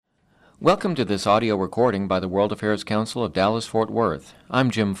Welcome to this audio recording by the World Affairs Council of Dallas-Fort Worth. I'm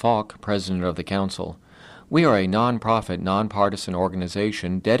Jim Falk, President of the Council. We are a nonprofit, nonpartisan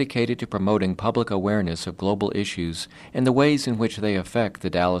organization dedicated to promoting public awareness of global issues and the ways in which they affect the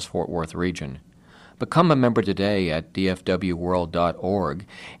Dallas-Fort Worth region. Become a member today at dfwworld.org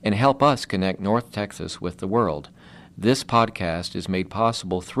and help us connect North Texas with the world. This podcast is made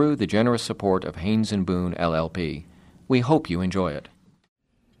possible through the generous support of Haynes & Boone, LLP. We hope you enjoy it.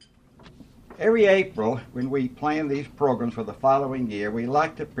 Every April, when we plan these programs for the following year, we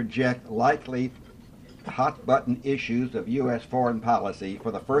like to project likely hot-button issues of U.S. foreign policy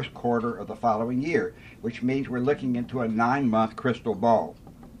for the first quarter of the following year, which means we're looking into a 9-month crystal ball.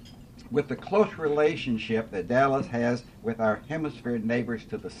 With the close relationship that Dallas has with our hemisphere neighbors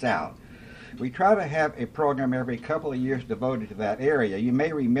to the south, we try to have a program every couple of years devoted to that area. You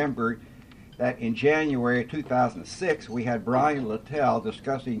may remember that in January 2006, we had Brian Littell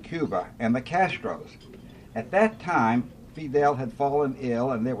discussing Cuba and the Castros. At that time, Fidel had fallen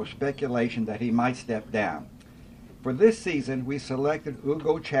ill and there was speculation that he might step down. For this season, we selected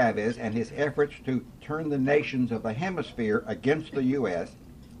Hugo Chavez and his efforts to turn the nations of the hemisphere against the U.S.,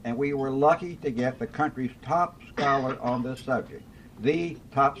 and we were lucky to get the country's top scholar on this subject, the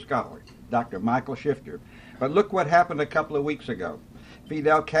top scholar, Dr. Michael Shifter. But look what happened a couple of weeks ago.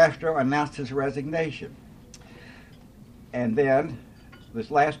 Fidel Castro announced his resignation. And then, this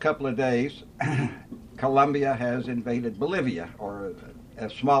last couple of days, Colombia has invaded Bolivia, or a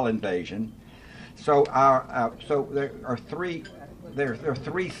small invasion. So there are three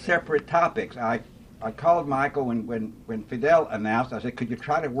separate topics. I called Michael when Fidel announced. I said, "Could you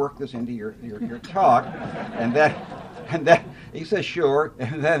try to work this into your talk?" And then he says, "Sure."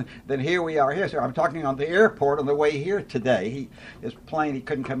 And then here we are here. So I'm talking on the airport on the way here today. His plane, he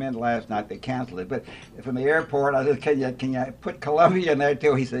couldn't come in last night. They canceled it. But from the airport, I said, "Can you put Colombia in there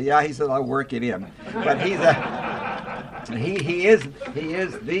too?" He said, "Yeah." He said, "I'll work it in." But he is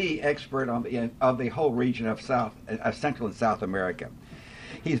the expert of the whole region of Central and South America.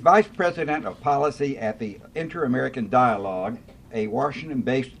 He's Vice President of Policy at the Inter-American Dialogue, a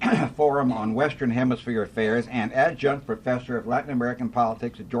Washington-based forum on Western Hemisphere affairs, and adjunct professor of Latin American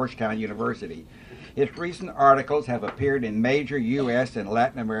politics at Georgetown University. His recent articles have appeared in major U.S. and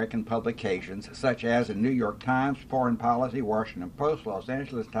Latin American publications, such as the New York Times, Foreign Policy, Washington Post, Los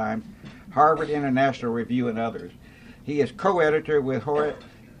Angeles Times, Harvard International Review, and others. He is co-editor with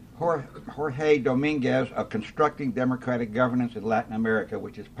Jorge Dominguez of Constructing Democratic Governance in Latin America,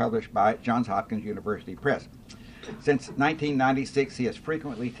 which is published by Johns Hopkins University Press. Since 1996, he has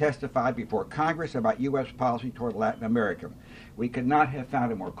frequently testified before Congress about U.S. policy toward Latin America. We could not have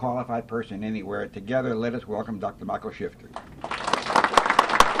found a more qualified person anywhere. Together, let us welcome Dr. Michael Shifter.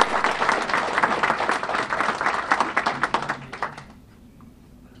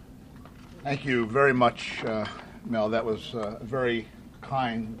 Thank you very much, Mel. That was a very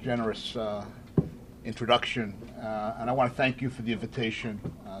kind, generous introduction. And I want to thank you for the invitation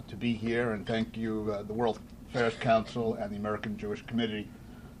to be here, and thank you, the World Affairs Council and the American Jewish Committee.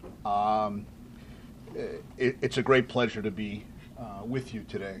 It's a great pleasure to be with you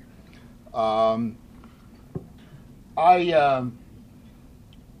today. I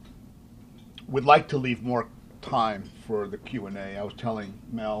would like to leave more time for the Q&A. I was telling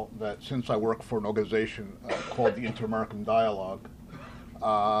Mel that since I work for an organization called the Inter-American Dialogue,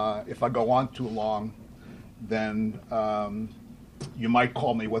 if I go on too long, then you might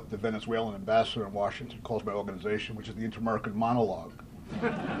call me what the Venezuelan ambassador in Washington calls my organization, which is the Inter-American Monologue.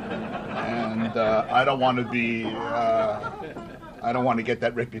 And I don't want to get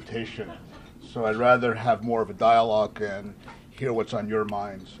that reputation. So I'd rather have more of a dialogue and hear what's on your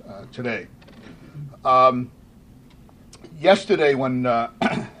minds today. Yesterday, when I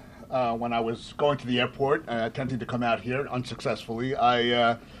was going to the airport, attempting to come out here unsuccessfully,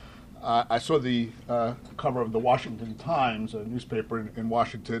 I saw the cover of the Washington Times, a newspaper in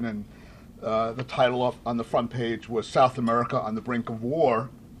Washington, and the title on the front page was "South America on the Brink of War,"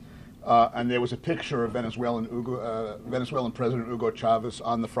 and there was a picture of Venezuelan President Hugo Chavez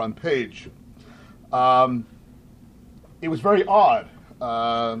on the front page. It was very odd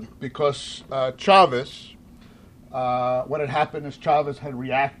because Chavez, what had happened is Chavez had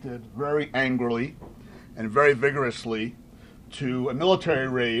reacted very angrily and very vigorously to a military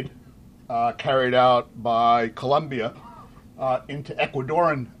raid carried out by Colombia into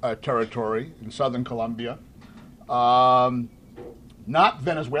Ecuadorian territory in southern Colombia, not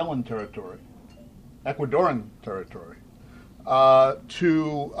Venezuelan territory, Ecuadorian territory,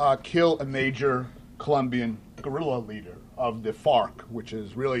 to kill a major Colombian guerrilla leader of the FARC, which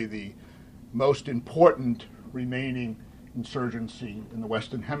is really the most important remaining insurgency in the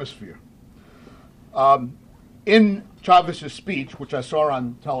Western Hemisphere. In Chavez's speech, which I saw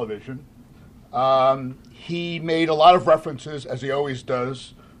on television, he made a lot of references, as he always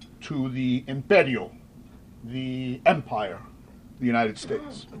does, to the imperio, the empire, the United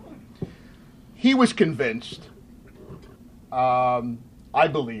States. He was convinced, I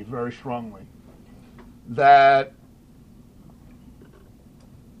believe very strongly, that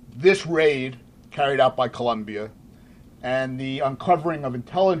this raid carried out by Colombia and the uncovering of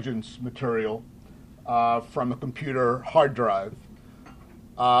intelligence material from a computer hard drive,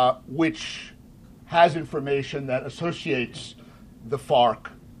 which has information that associates the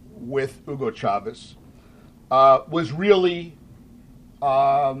FARC with Hugo Chavez, was really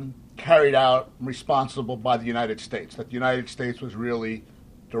carried out responsible by the United States, that the United States was really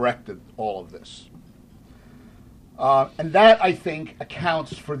directed all of this. And that, I think,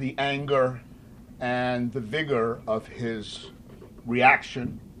 accounts for the anger and the vigor of his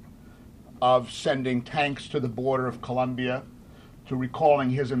reaction, of sending tanks to the border of Colombia, to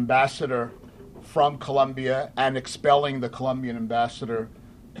recalling his ambassador from Colombia and expelling the Colombian ambassador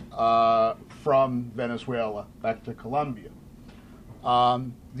from Venezuela back to Colombia.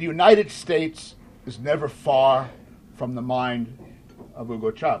 The United States is never far from the mind of Hugo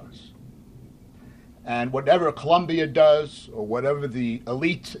Chavez. And whatever Colombia does, or whatever the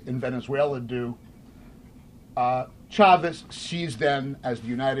elite in Venezuela do, Chavez sees them as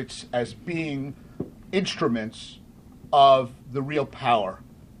as being instruments of the real power,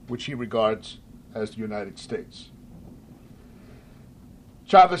 which he regards as the United States.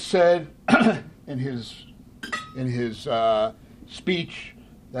 Chavez said in his speech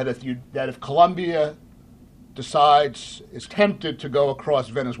that if Colombia is tempted to go across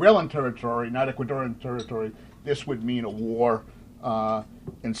Venezuelan territory, not Ecuadorian territory, this would mean a war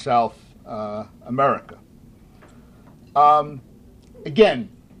in South America. Again,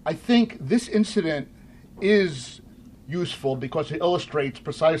 I think this incident is useful because it illustrates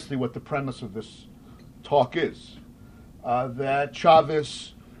precisely what the premise of this talk is, that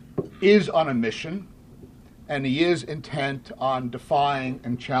Chavez is on a mission, and he is intent on defying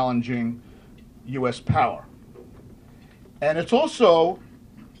and challenging U.S. power. And it's also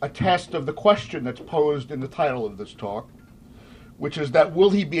a test of the question that's posed in the title of this talk, which is that will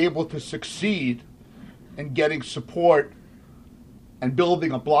he be able to succeed in getting support and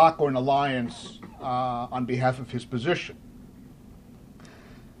building a bloc or an alliance on behalf of his position.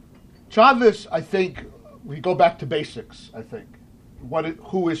 Chavez, I think, we go back to basics, I think.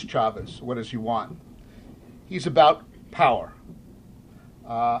 Who is Chavez? What does he want? He's about power.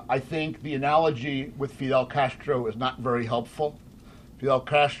 I think the analogy with Fidel Castro is not very helpful. Fidel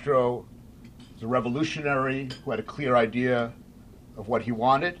Castro was a revolutionary who had a clear idea of what he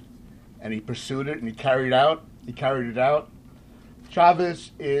wanted, and he pursued it, and he carried it out.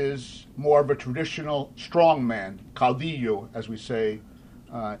 Chavez is more of a traditional strongman, caudillo, as we say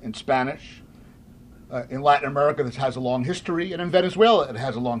in Spanish. In Latin America, this has a long history, and in Venezuela, it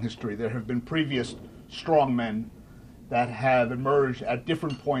has a long history. There have been previous strongmen that have emerged at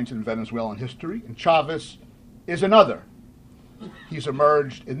different points in Venezuelan history, and Chavez is another. He's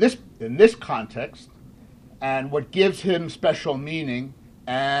emerged in this context, and what gives him special meaning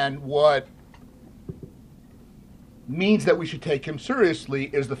and what means that we should take him seriously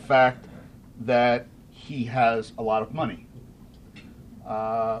is the fact that he has a lot of money.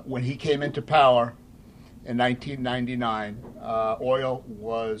 When he came into power in 1999, oil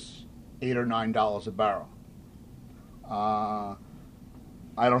was $8 or $9 a barrel. I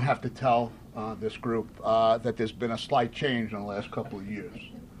don't have to tell this group that there's been a slight change in the last couple of years.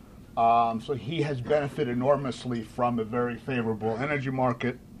 So he has benefited enormously from a very favorable energy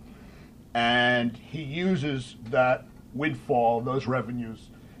market, and he uses that windfall, those revenues,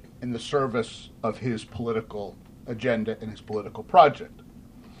 in the service of his political agenda and his political project.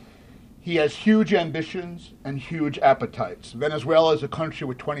 He has huge ambitions and huge appetites. Venezuela is a country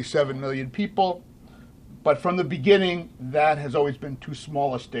with 27 million people, but from the beginning, that has always been too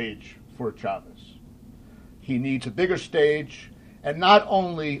small a stage for Chavez. He needs a bigger stage, and not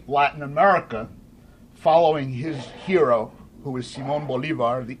only Latin America, following his hero, who is Simón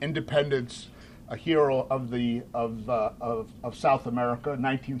Bolívar, the independence, a hero of South America,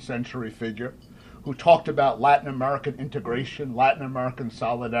 19th century figure, who talked about Latin American integration, Latin American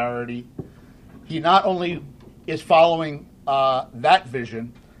solidarity. He not only is following that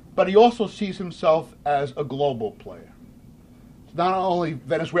vision, but he also sees himself as a global player. It's not only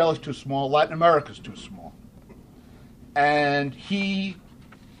Venezuela is too small, Latin America is too small. And he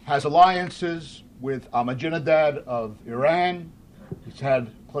has alliances with Ahmadinejad of Iran. He's had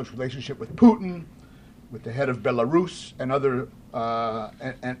a close relationship with Putin, with the head of Belarus and other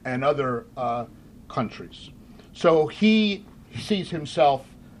countries. So he sees himself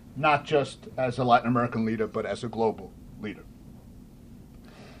not just as a Latin American leader, but as a global leader.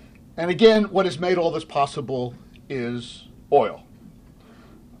 And again, what has made all this possible is oil.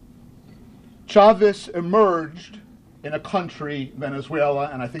 Chavez emerged in a country, Venezuela,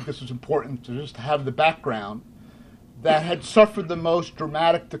 and I think this is important to just have the background, that had suffered the most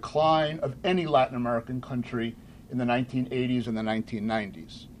dramatic decline of any Latin American country in the 1980s and the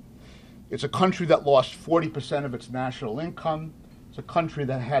 1990s. It's a country that lost 40% of its national income. It's a country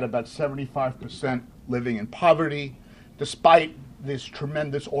that had about 75% living in poverty, despite these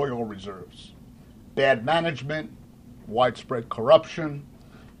tremendous oil reserves. Bad management, widespread corruption,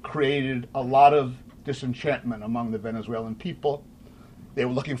 created a lot of disenchantment among the Venezuelan people. They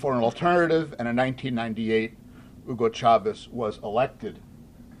were looking for an alternative, and in 1998, Hugo Chavez was elected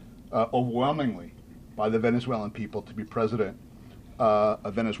overwhelmingly by the Venezuelan people to be president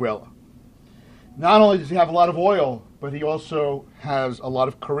of Venezuela. Not only does he have a lot of oil, but he also has a lot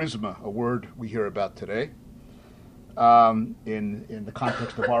of charisma, a word we hear about today in the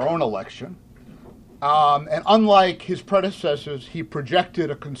context of our own election. And unlike his predecessors, he projected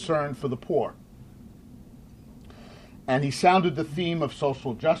a concern for the poor. And he sounded the theme of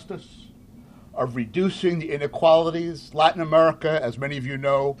social justice, of reducing the inequalities. Latin America, as many of you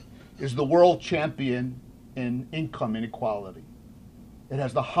know, is the world champion in income inequality. It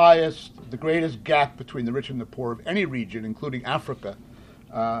has the greatest gap between the rich and the poor of any region, including Africa,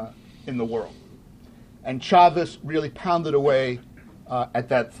 in the world. And Chavez really pounded away at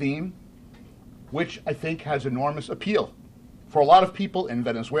that theme, which I think has enormous appeal for a lot of people in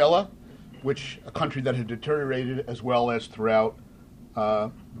Venezuela, a country that had deteriorated, as well as throughout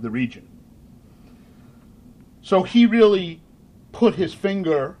the region. So he really put his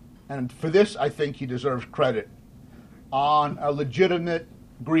finger, and for this I think he deserves credit, on a legitimate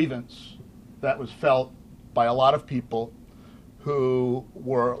grievance that was felt by a lot of people who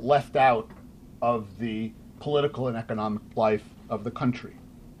were left out of the political and economic life of the country.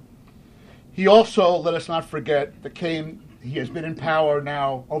 He also, let us not forget, he has been in power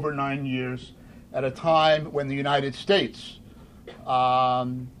now over 9 years at a time when the United States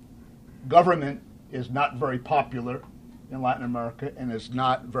government is not very popular in Latin America and is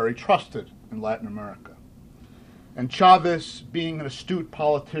not very trusted in Latin America. And Chavez, being an astute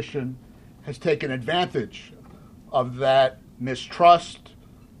politician, has taken advantage of that mistrust,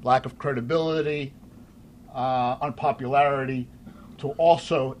 lack of credibility, unpopularity, to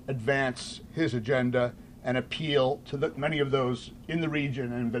also advance his agenda and appeal to many of those in the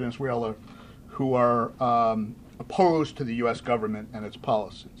region and in Venezuela who are opposed to the U.S. government and its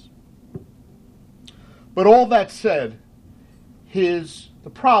policies. But all that said, the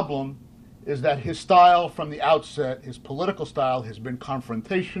problem is that his style from the outset, his political style, has been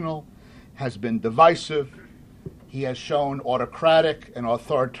confrontational, has been divisive. He has shown autocratic and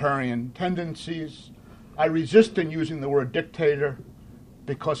authoritarian tendencies. I resist in using the word dictator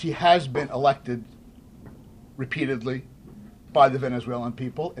because he has been elected repeatedly by the Venezuelan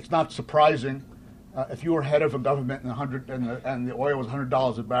people. It's not surprising. If you were head of a government and the oil was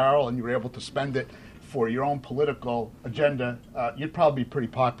 $100 a barrel and you were able to spend it for your own political agenda, you'd probably be pretty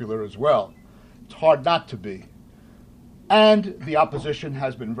popular as well. It's hard not to be. And the opposition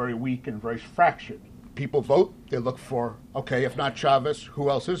has been very weak and very fractured. People vote, they look for, okay, if not Chavez, who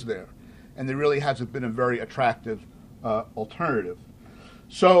else is there? And there really hasn't been a very attractive alternative.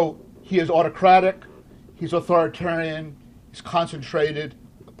 So he is autocratic, he's authoritarian, he's concentrated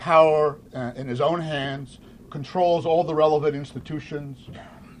power in his own hands, controls all the relevant institutions,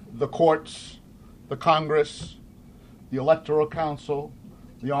 the courts, the Congress, the Electoral Council,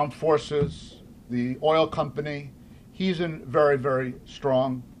 the armed forces, the oil company. He's in very, very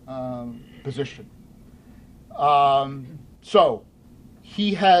strong position. So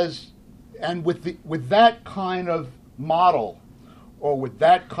he has, and with that kind of model, or with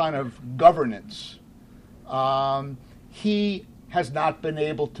that kind of governance, he has not been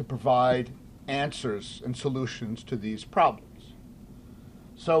able to provide answers and solutions to these problems.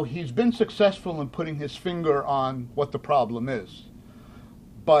 So he's been successful in putting his finger on what the problem is.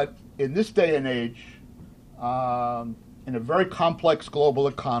 But in this day and age, in a very complex global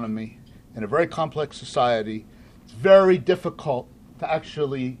economy, in a very complex society, it's very difficult to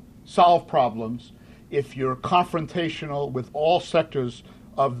actually solve problems if you're confrontational with all sectors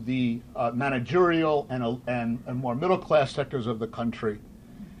of the managerial and more middle-class sectors of the country,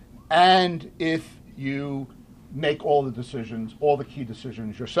 and if you make all the decisions, all the key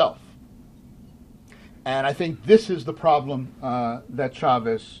decisions yourself. And I think this is the problem that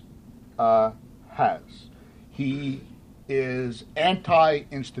Chavez has. He is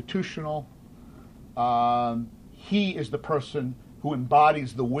anti-institutional. He is the person who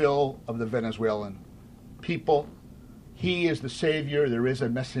embodies the will of the Venezuelan people. He is the savior. There is a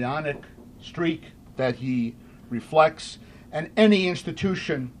messianic streak that he reflects, and any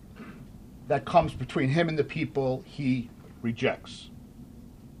institution that comes between him and the people, he rejects.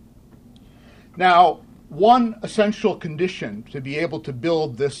 Now, one essential condition to be able to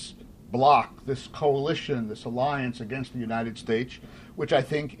build this bloc, this coalition, this alliance against the United States, which I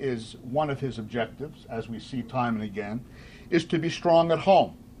think is one of his objectives, as we see time and again, is to be strong at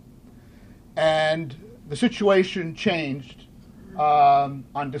home. And the situation changed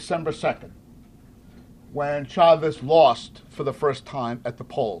on December 2nd, when Chavez lost for the first time at the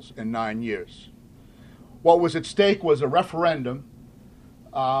polls in 9 years. What was at stake was a referendum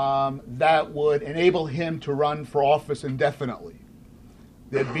that would enable him to run for office indefinitely.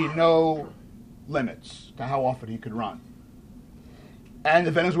 There'd be no limits to how often he could run. And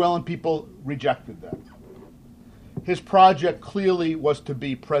the Venezuelan people rejected that. His project clearly was to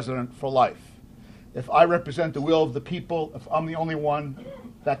be president for life. If I represent the will of the people, if I'm the only one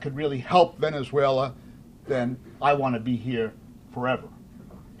that could really help Venezuela, then I want to be here forever.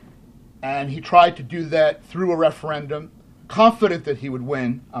 And he tried to do that through a referendum, confident that he would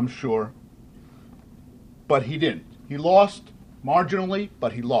win, I'm sure, but he didn't. He lost marginally,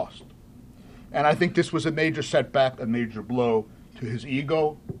 but he lost. And I think this was a major setback, a major blow to his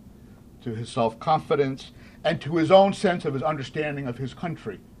ego, to his self-confidence, and to his own sense of his understanding of his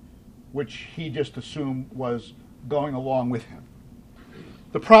country, which he just assumed was going along with him.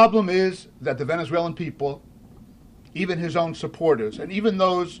 The problem is that the Venezuelan people, even his own supporters, and even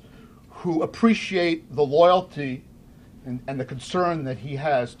those who appreciate the loyalty and the concern that he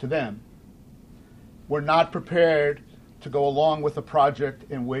has to them, were not prepared to go along with a project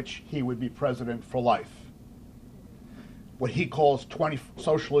in which he would be president for life. What he calls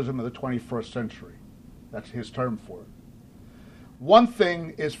socialism of the 21st century. That's his term for it. One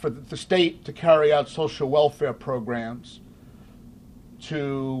thing is for the state to carry out social welfare programs,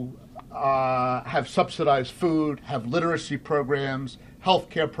 to have subsidized food, have literacy programs,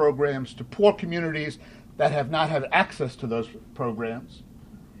 healthcare programs to poor communities that have not had access to those programs.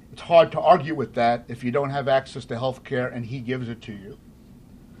 It's hard to argue with that if you don't have access to healthcare and he gives it to you.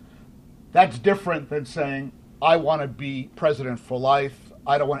 That's different than saying, I want to be president for life,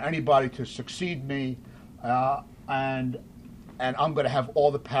 I don't want anybody to succeed me, and I'm going to have all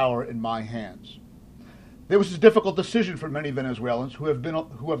the power in my hands. There was a difficult decision for many Venezuelans who have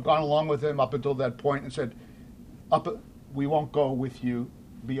gone along with him up until that point and said, we won't go with you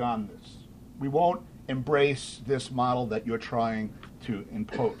beyond this. We won't embrace this model that you're trying to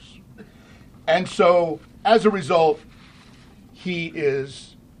impose. And so, as a result, he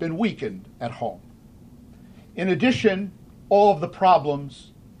is been weakened at home. In addition, all of the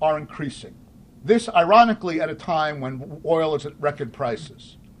problems are increasing. This, ironically, at a time when oil is at record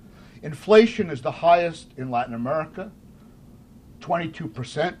prices. Inflation is the highest in Latin America,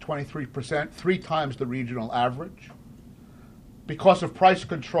 22%, 23%, 3 times the regional average. Because of price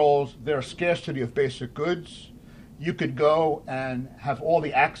controls, there's scarcity of basic goods. You could go and have all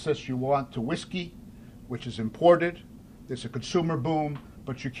the access you want to whiskey, which is imported. There's a consumer boom,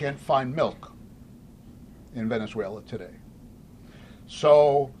 but you can't find milk in Venezuela today.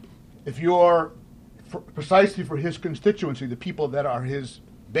 So if you're, precisely for his constituency, the people that are his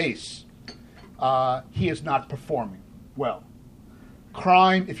base, he is not performing well.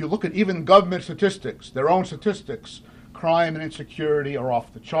 Crime, if you look at even government statistics, their own statistics, crime and insecurity are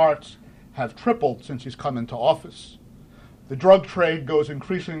off the charts, have tripled since he's come into office. The drug trade goes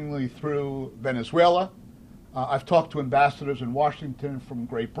increasingly through Venezuela. I've talked to ambassadors in Washington from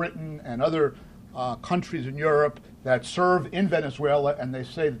Great Britain and other countries in Europe that serve in Venezuela, and they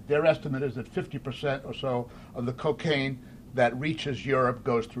say that their estimate is that 50% or so of the cocaine that reaches Europe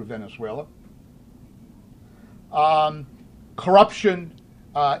goes through Venezuela. Corruption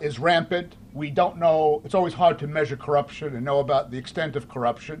is rampant. We don't know, it's always hard to measure corruption and know about the extent of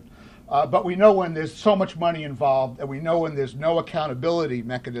corruption, but we know when there's so much money involved, and we know when there's no accountability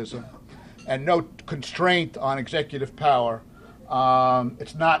mechanism and no constraint on executive power,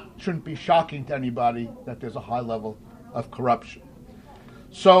 shouldn't be shocking to anybody that there's a high level of corruption.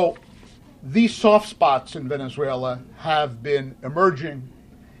 So these soft spots in Venezuela have been emerging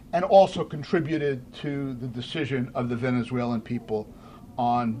and also contributed to the decision of the Venezuelan people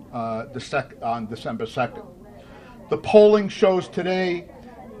on December 2nd. The polling shows today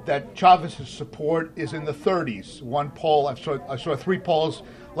that Chavez's support is in the 30s. One poll, I saw 3 polls,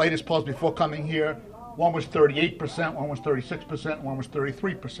 latest polls before coming here. One was 38%, one was 36%, one was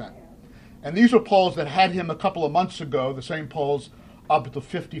 33%. And these were polls that had him a couple of months ago, the same polls, up to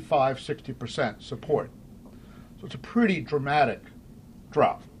 55, 60% support. So it's a pretty dramatic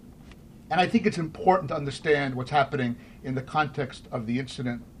drop. And I think it's important to understand what's happening in the context of the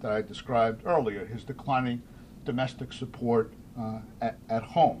incident that I described earlier, his declining domestic support at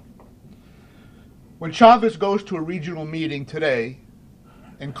home. When Chavez goes to a regional meeting today,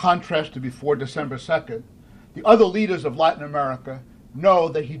 in contrast to before December 2nd, the other leaders of Latin America know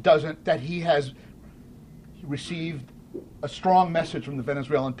that he has received a strong message from the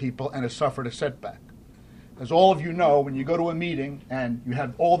Venezuelan people and has suffered a setback. As all of you know, when you go to a meeting and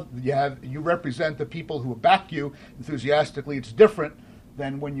you represent the people who back you enthusiastically, it's different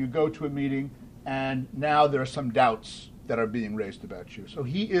than when you go to a meeting and now there are some doubts that are being raised about you. So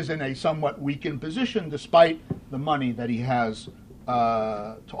he is in a somewhat weakened position despite the money that he has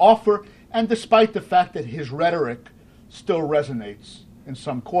to offer, and despite the fact that his rhetoric still resonates in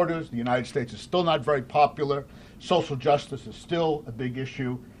some quarters. The United States is still not very popular. Social justice is still a big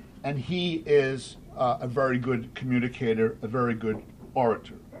issue, and he is a very good communicator, a very good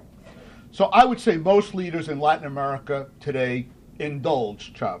orator. So I would say most leaders in Latin America today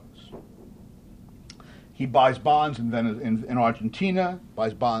indulge Chavez. He buys bonds in Argentina,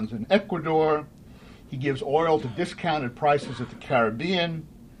 buys bonds in Ecuador. He gives oil to discounted prices at the Caribbean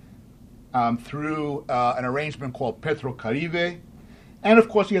through an arrangement called Petrocaribe. And of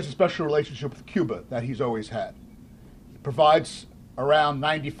course, he has a special relationship with Cuba that he's always had. He provides around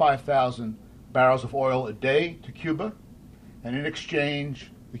 95,000 barrels of oil a day to Cuba. And in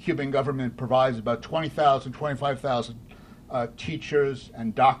exchange, the Cuban government provides about 20,000, 25,000 teachers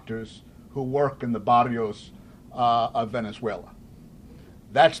and doctors who work in the barrios of Venezuela.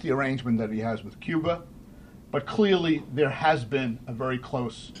 That's the arrangement that he has with Cuba. But clearly, there has been a very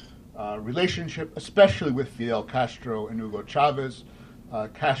close relationship, especially with Fidel Castro and Hugo Chavez.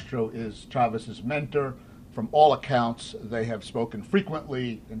 Castro is Chavez's mentor. From all accounts, they have spoken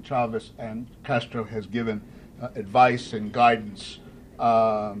frequently, and Chavez and Castro has given advice and guidance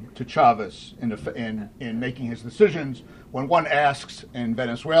to Chavez in making his decisions. When one asks in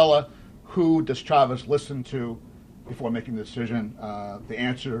Venezuela, who does Chavez listen to before making the decision, the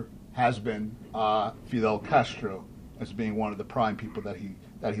answer has been Fidel Castro as being one of the prime people that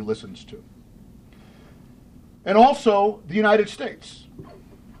he listens to. And also the United States.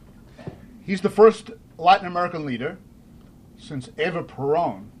 He's the first Latin American leader since Eva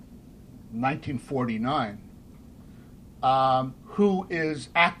Perón, 1949, who is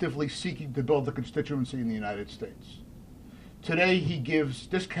actively seeking to build the constituency in the United States. Today, he gives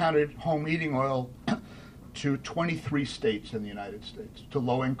discounted home heating oil to 23 states in the United States, to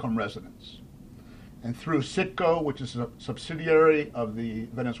low-income residents. And through Citgo, which is a subsidiary of the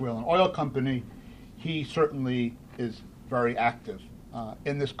Venezuelan oil company, he certainly is very active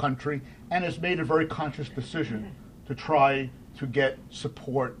in this country and has made a very conscious decision to try to get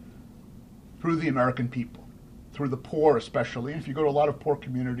support through the American people, through the poor especially. And if you go to a lot of poor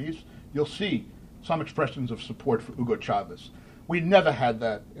communities, you'll see some expressions of support for Hugo Chavez. We never had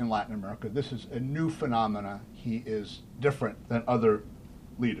that in Latin America. This is a new phenomena. He is different than other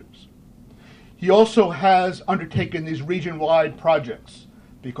leaders. He also has undertaken these region-wide projects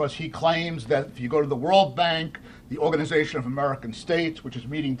because he claims that if you go to the World Bank, the Organization of American States, which is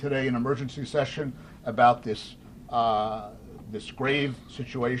meeting today in emergency session about this grave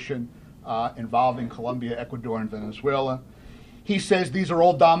situation involving Colombia, Ecuador, and Venezuela, he says these are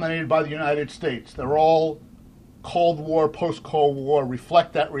all dominated by the United States. They're all Cold War, post-Cold War,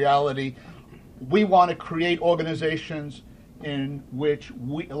 reflect that reality. We want to create organizations in which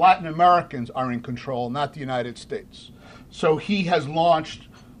Latin Americans are in control, not the United States. So he has launched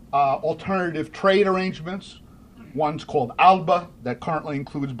alternative trade arrangements. One's called ALBA, that currently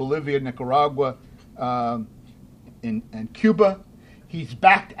includes Bolivia, Nicaragua, and Cuba. He's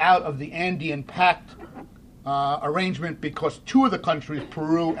backed out of the Andean Pact arrangement because two of the countries,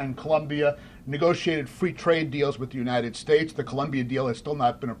 Peru and Colombia, negotiated free trade deals with the United States. The Colombia deal has still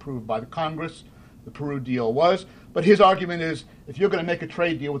not been approved by the Congress. The Peru deal was. But his argument is, if you're going to make a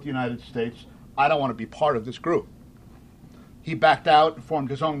trade deal with the United States, I don't want to be part of this group. He backed out and formed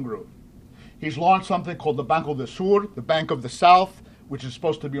his own group. He's launched something called the Banco del Sur, the Bank of the South, which is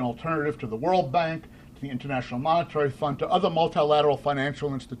supposed to be an alternative to the World Bank, to the International Monetary Fund, to other multilateral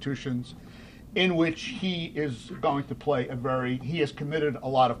financial institutions, in which he is going to play he has committed a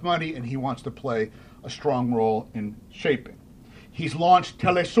lot of money and he wants to play a strong role in shaping. He's launched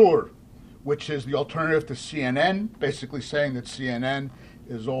Telesur, which is the alternative to CNN, basically saying that CNN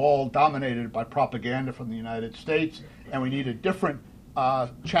is all dominated by propaganda from the United States and we need a different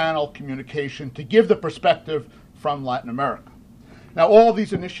channel communication to give the perspective from Latin America. Now, all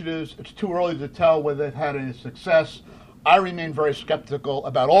these initiatives, it's too early to tell whether they've had any success. I remain very skeptical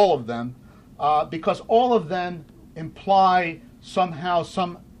about all of them because all of them imply somehow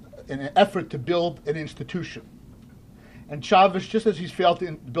an effort to build an institution. And Chavez, just as he's failed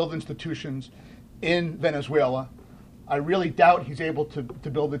to build institutions in Venezuela, I really doubt he's able to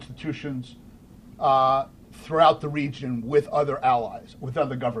build institutions throughout the region with other allies, with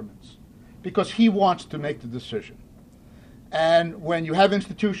other governments, because he wants to make the decision. And when you have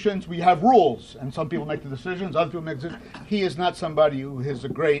institutions, we have rules, and some people make the decisions, other people make decisions. He is not somebody who has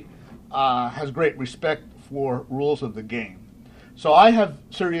great respect for rules of the game. So I have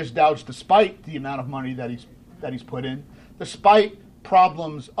serious doubts, despite the amount of money that he's put in, despite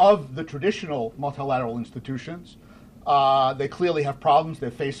problems of the traditional multilateral institutions. They clearly have problems.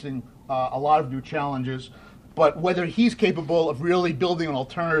 They're facing a lot of new challenges. But whether he's capable of really building an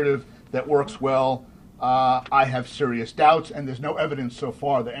alternative that works well, I have serious doubts, and there's no evidence so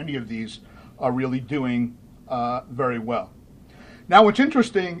far that any of these are really doing very well. Now, what's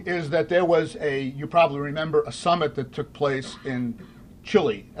interesting is that there was you probably remember, a summit that took place in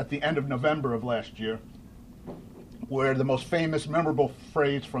Chile at the end of November of last year, where the most famous, memorable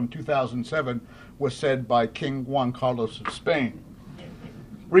phrase from 2007 was said by King Juan Carlos of Spain.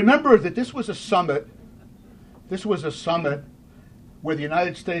 Remember that this was a summit where the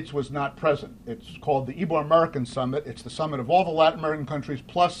United States was not present. It's called the Iberoamerican Summit. It's the summit of all the Latin American countries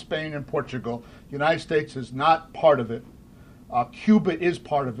plus Spain and Portugal. The United States is not part of it. Cuba is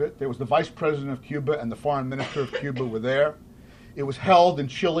part of it. There was the vice president of Cuba and the foreign minister of Cuba were there. It was held in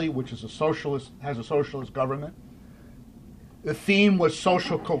Chile, which is has a socialist government. The theme was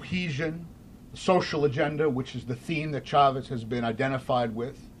social cohesion, the social agenda, which is the theme that Chavez has been identified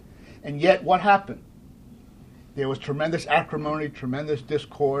with. And yet, what happened? There was tremendous acrimony, tremendous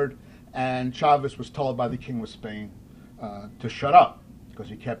discord, and Chavez was told by the King of Spain to shut up because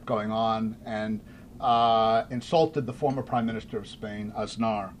he kept going on and insulted the former Prime Minister of Spain,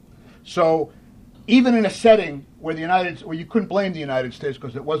 Aznar. So, even in a setting where you couldn't blame the United States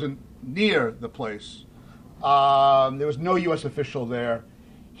because it wasn't near the place, there was no U.S. official there.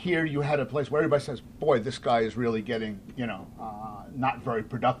 Here you had a place where everybody says, boy, this guy is really getting, not very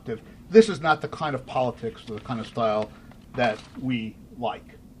productive. This is not the kind of politics or the kind of style that we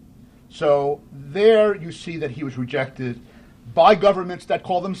like. So there you see that he was rejected by governments that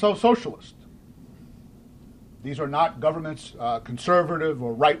call themselves socialist. These are not governments, conservative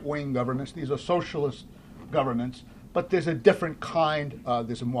or right-wing governments. These are socialist governments. But there's a different kind.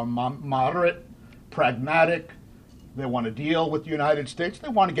 There's a more moderate, pragmatic. They want to deal with the United States. They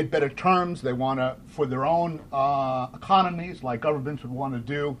want to get better terms. They want to, for their own economies, like governments would want to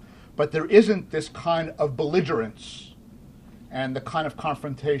do. But there isn't this kind of belligerence and the kind of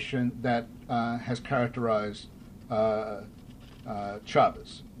confrontation that has characterized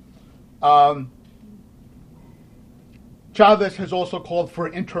Chavez. Chavez has also called for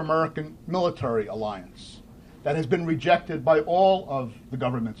an inter-American military alliance that has been rejected by all of the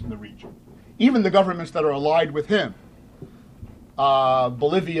governments in the region, even the governments that are allied with him.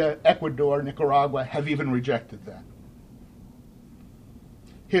 Bolivia, Ecuador, Nicaragua have even rejected that.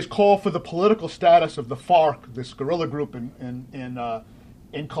 His call for the political status of the FARC, this guerrilla group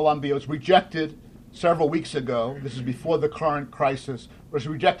in Colombia, was rejected several weeks ago. This is before the current crisis. Was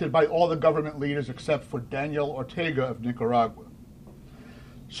rejected by all the government leaders except for Daniel Ortega of Nicaragua.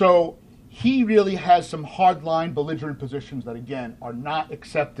 So he really has some hardline belligerent positions that, again, are not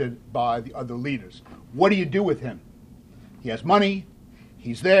accepted by the other leaders. What do you do with him? He has money.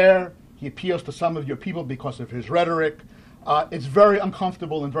 He's there. He appeals to some of your people because of his rhetoric. It's very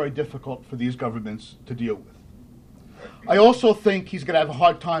uncomfortable and very difficult for these governments to deal with. I also think he's going to have a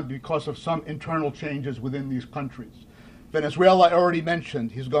hard time because of some internal changes within these countries. Venezuela, I already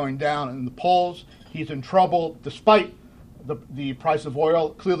mentioned, he's going down in the polls. He's in trouble despite the price of oil.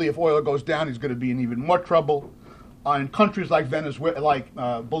 Clearly, if oil goes down, he's going to be in even more trouble. In countries like Venezuela, like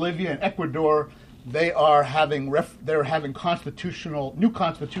Bolivia and Ecuador, they're having new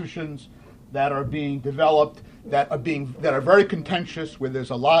constitutions that are being developed that are very contentious, where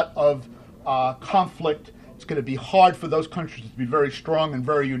there's a lot of conflict. It's going to be hard for those countries to be very strong and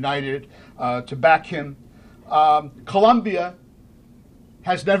very united to back him. Colombia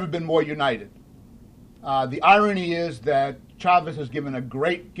has never been more united. The irony is that Chavez has given a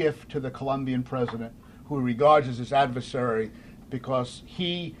great gift to the Colombian president, who he regards as his adversary, because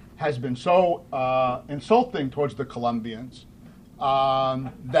he has been so insulting towards the Colombians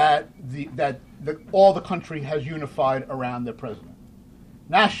that all the country has unified around their president.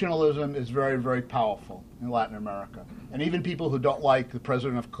 Nationalism is very, very powerful in Latin America. And even people who don't like the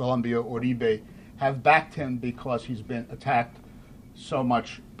president of Colombia, Uribe, have backed him because he's been attacked so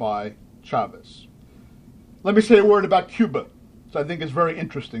much by Chavez. Let me say a word about Cuba. So I think it's very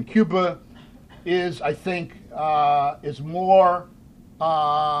interesting. Cuba is, I think, is more,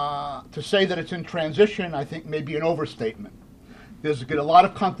 to say that it's in transition, I think may be an overstatement. There's a lot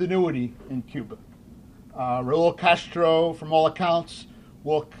of continuity in Cuba. Raul Castro, from all accounts,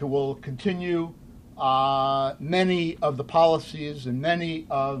 will continue many of the policies and many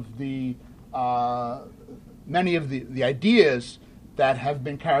of the ideas that have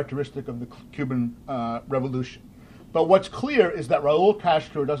been characteristic of the Cuban Revolution. But what's clear is that Raul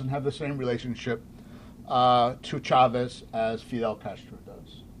Castro doesn't have the same relationship to Chavez as Fidel Castro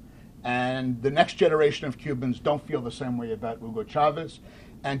does. And the next generation of Cubans don't feel the same way about Hugo Chavez.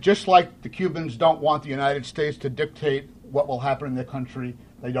 And just like the Cubans don't want the United States to dictate what will happen in their country,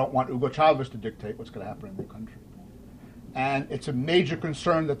 they don't want Hugo Chavez to dictate what's going to happen in their country. And it's a major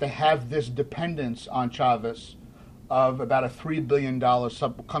concern that they have this dependence on Chavez of about a $3 billion,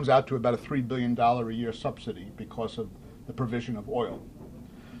 comes out to about a $3 billion a year subsidy because of the provision of oil.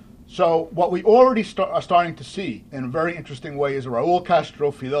 So what we already are starting to see in a very interesting way is Raul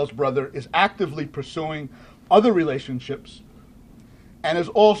Castro, Fidel's brother, is actively pursuing other relationships and is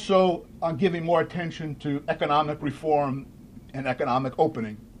also giving more attention to economic reform and economic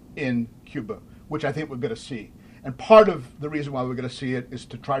opening in Cuba, which I think we're going to see. And part of the reason why we're going to see it is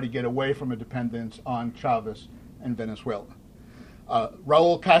to try to get away from a dependence on Chavez and Venezuela.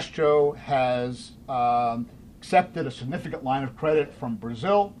 Raul Castro has accepted a significant line of credit from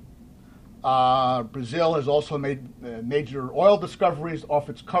Brazil. Brazil has also made major oil discoveries off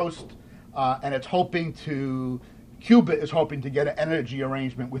its coast, and Cuba is hoping to get an energy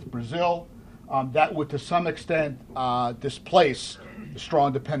arrangement with Brazil that would, to some extent, displace the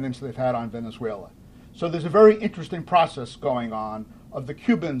strong dependence they've had on Venezuela. So there's a very interesting process going on of the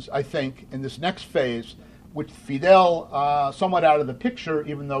Cubans, I think, in this next phase, with Fidel somewhat out of the picture,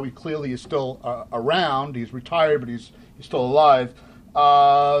 even though he clearly is still around. He's retired, but he's still alive.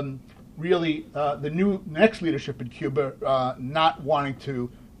 Really, the next leadership in Cuba not wanting to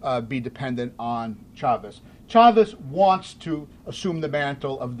be dependent on Chavez. Chavez wants to assume the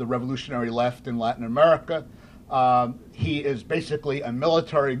mantle of the revolutionary left in Latin America. He is basically a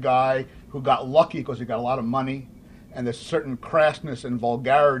military guy who got lucky because he got a lot of money, and there's certain crassness and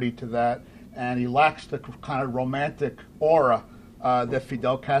vulgarity to that, and he lacks the kind of romantic aura that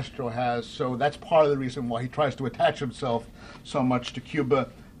Fidel Castro has. So that's part of the reason why he tries to attach himself so much to Cuba,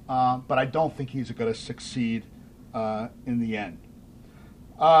 but I don't think he's going to succeed in the end.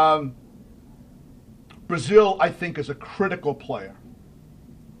 Brazil, I think, is a critical player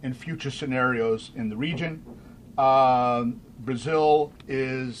in future scenarios in the region. Brazil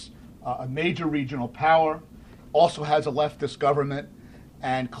is a major regional power, also has a leftist government,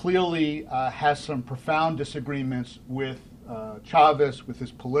 and clearly has some profound disagreements with Chavez, with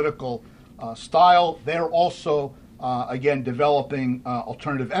his political style. They're also, again, developing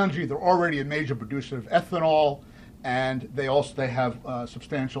alternative energy. They're already a major producer of ethanol, and they have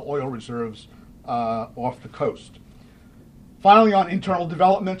substantial oil reserves off the coast. Finally, on internal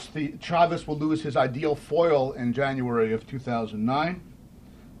developments, Chavez will lose his ideal foil in January of 2009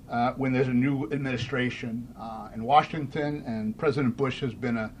 when there's a new administration in Washington, and President Bush has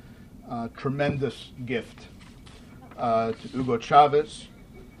been a tremendous gift to Hugo Chavez.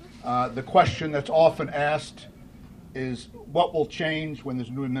 The question that's often asked is, what will change when there's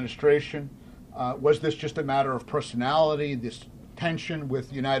a new administration? Was this just a matter of personality, this tension with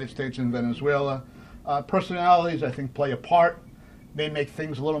the United States and Venezuela? Personalities, I think, play a part, may make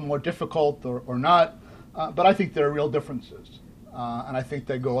things a little more difficult or not, but I think there are real differences. And I think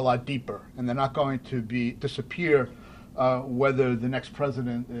they go a lot deeper, and they're not going to disappear whether the next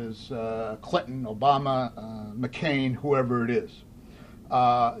president is Clinton, Obama, McCain, whoever it is.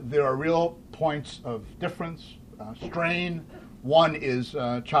 There are real points of difference, strain. One is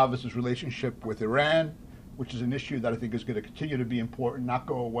Chavez's relationship with Iran, which is an issue that I think is going to continue to be important, not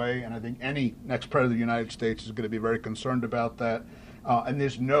go away, and I think any next president of the United States is going to be very concerned about that. And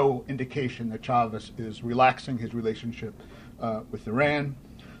there's no indication that Chavez is relaxing his relationship with Iran.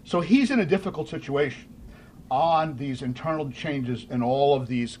 So he's in a difficult situation on these internal changes in all of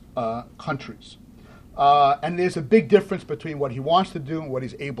these countries. And there's a big difference between what he wants to do and what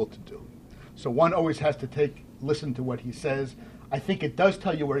he's able to do. So one always has to listen to what he says. I think it does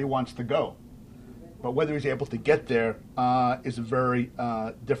tell you where he wants to go. But whether he's able to get there is a very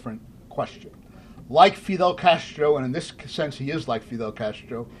different question. Like Fidel Castro, and in this sense he is like Fidel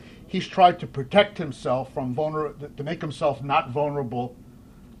Castro, he's tried to protect himself from to make himself not vulnerable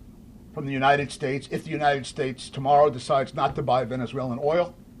from the United States if the United States tomorrow decides not to buy Venezuelan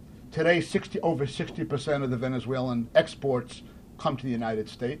oil. Today, over 60% of the Venezuelan exports come to the United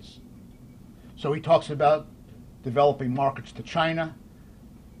States. So he talks about developing markets to China,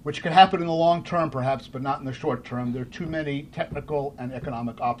 which could happen in the long term perhaps, but not in the short term. There are too many technical and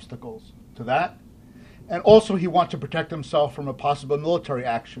economic obstacles to that. And also he wants to protect himself from a possible military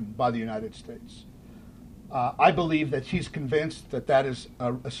action by the United States. I believe that he's convinced that that is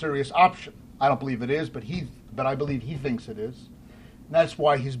a serious option. I don't believe it is, but I believe he thinks it is. And that's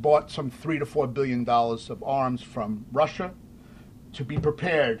why he's bought some $3 to $4 billion of arms from Russia to be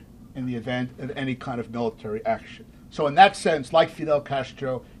prepared in the event of any kind of military action. So in that sense, like Fidel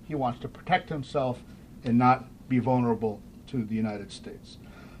Castro, he wants to protect himself and not be vulnerable to the United States.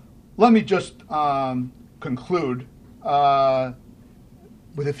 Let me just conclude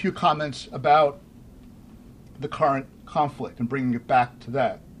with a few comments about the current conflict and bringing it back to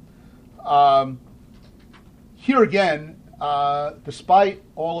that. Here again, despite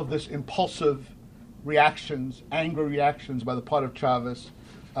all of this impulsive reactions, angry reactions by the part of Chavez,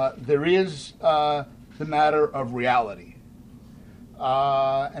 there is the matter of reality.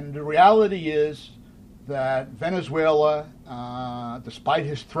 And the reality is that Venezuela, despite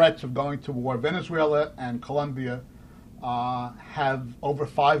his threats of going to war, Venezuela and Colombia have over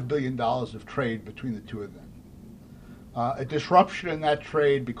 $5 billion of trade between the two of them. A disruption in that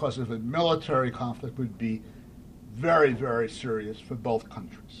trade because of a military conflict would be very, very serious for both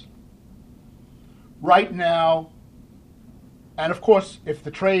countries. Right now, and of course, if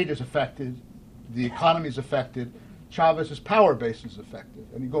the trade is affected, the economy is affected, Chavez's power base is affected.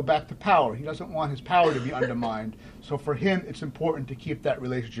 And you go back to power. He doesn't want his power to be undermined. So for him, it's important to keep that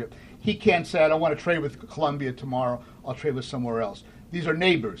relationship. He can't say, I don't want to trade with Colombia tomorrow. I'll trade with somewhere else. These are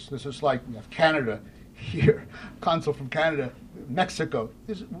neighbors. This is like we have Canada here, consul from Canada, Mexico.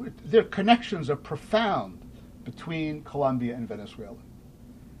 Their connections are profound between Colombia and Venezuela.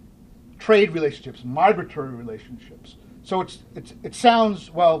 Trade relationships, migratory relationships. So it sounds,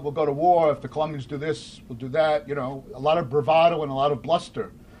 well, we'll go to war. If the Colombians do this, we'll do that. You know, a lot of bravado and a lot of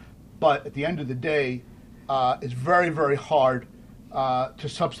bluster. But at the end of the day, it's very, very hard to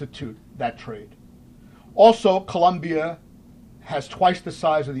substitute that trade. Also, Colombia has twice the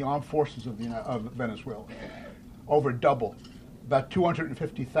size of the armed forces of Venezuela, over double. About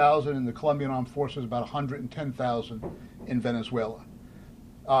 250,000 in the Colombian armed forces, about 110,000 in Venezuela.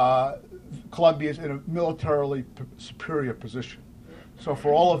 Colombia is in a militarily superior position. So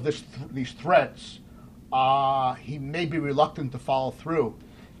for all of these threats, he may be reluctant to follow through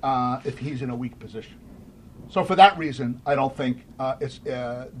if he's in a weak position. So for that reason, I don't think this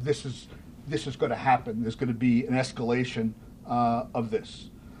is going to happen. There's going to be an escalation of this.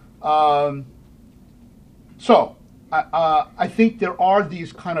 So I think there are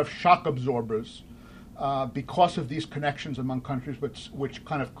these kind of shock absorbers because of these connections among countries which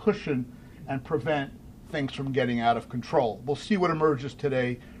kind of cushion and prevent things from getting out of control. We'll see what emerges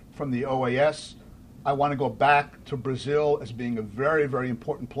today from the OAS. I want to go back to Brazil as being a very, very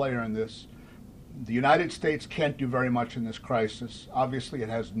important player in this. The United States can't do very much in this crisis. Obviously, it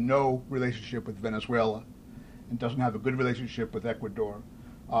has no relationship with Venezuela and doesn't have a good relationship with Ecuador.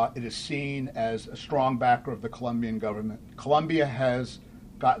 It is seen as a strong backer of the Colombian government. Colombia has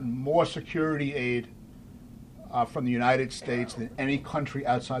gotten more security aid from the United States than any country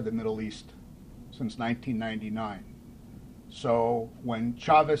outside the Middle East since 1999. So when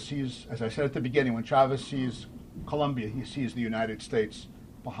Chavez sees, as I said at the beginning, when Chavez sees Colombia, he sees the United States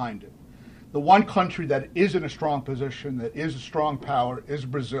behind it. The one country that is in a strong position, that is a strong power, is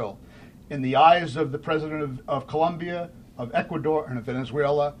Brazil. In the eyes of the president of Colombia, of Ecuador, and of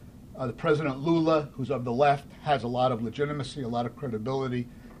Venezuela, the President Lula, who's of the left, has a lot of legitimacy, a lot of credibility,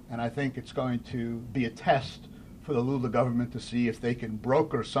 and I think it's going to be a test for the Lula government to see if they can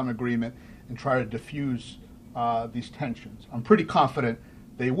broker some agreement and try to diffuse these tensions. I'm pretty confident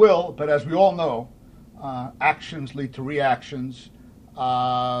they will, but as we all know, actions lead to reactions,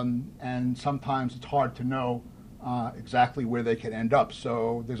 and sometimes it's hard to know exactly where they could end up.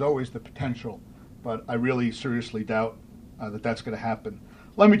 So there's always the potential, but I really seriously doubt that that's going to happen.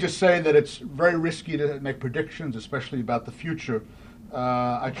 Let me just say that it's very risky to make predictions, especially about the future.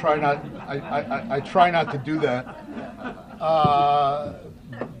 I try not to do that.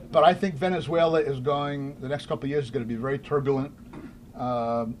 But I think Venezuela the next couple of years is going to be very turbulent.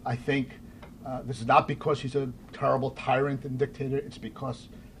 I think this is not because he's a terrible tyrant and dictator. It's because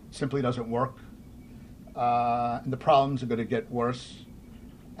it simply doesn't work. And the problems are going to get worse.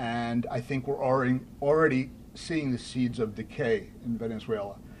 And I think we're already seeing the seeds of decay in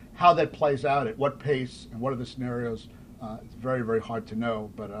Venezuela. How that plays out, at what pace, and what are the scenarios, it's very, very hard to know.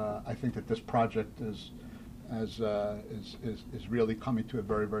 But I think that this project is really coming to a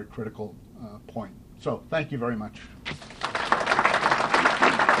very, very critical point. So thank you very much.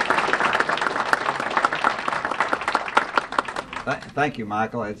 Thank you,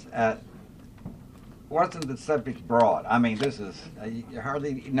 Michael. It's wasn't the subject broad? I mean, this is you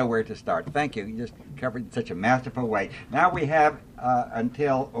hardly know where to start. Thank you. You just covered it in such a masterful way. Now we have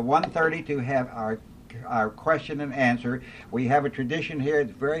until 1:30 to have our question and answer. We have a tradition here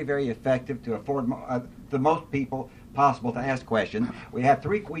that's very, very effective to afford the most people possible to ask questions.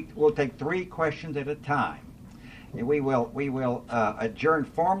 We'll take 3 questions at a time. And we will adjourn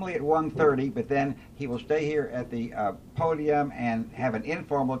formally at 1:30, but then he will stay here at the podium and have an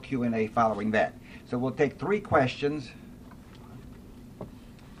informal Q&A following that. So we'll take 3 questions.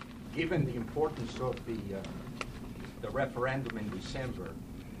 Given the importance of the referendum in December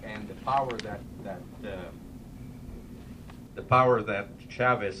and the power that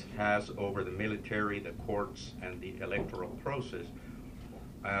Chavez has over the military, the courts, and the electoral process,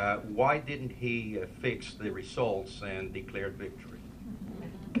 why didn't he fix the results and declared victory?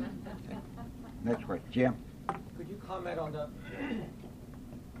 Next question, Jim. Could you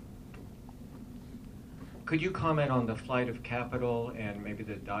comment on the flight of capital and maybe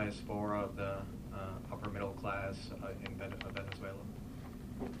the diaspora of the upper middle class in Venezuela?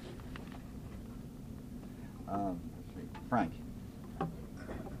 Let's see. Frank.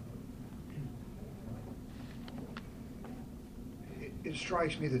 It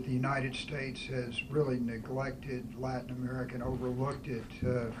strikes me that the United States has really neglected Latin America and overlooked it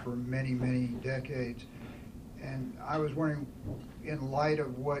for many, many decades. And I was wondering, in light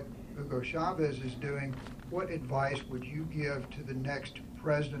of what Hugo Chavez is doing, what advice would you give to the next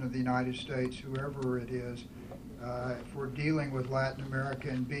president of the United States, whoever it is, for dealing with Latin America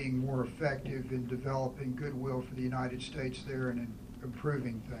and being more effective in developing goodwill for the United States there and in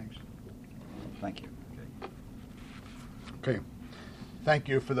improving things? Thank you. Okay. Thank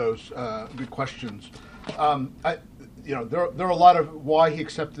you for those good questions. There are a lot of why he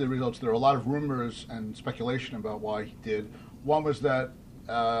accepted the results. There are a lot of rumors and speculation about why he did. One was that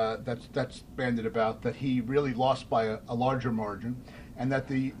that's bandied about that he really lost by a larger margin, and that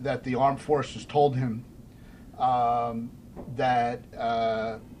the armed forces told him that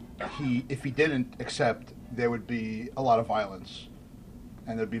if he didn't accept, there would be a lot of violence,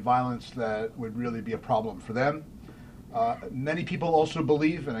 and there'd be violence that would really be a problem for them. Many people also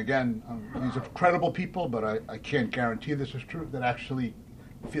believe, and again, these are credible people, but I can't guarantee this is true, that actually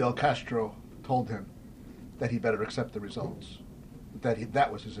Fidel Castro told him that he better accept the results,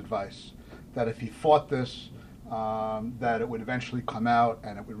 that was his advice, that if he fought this, that it would eventually come out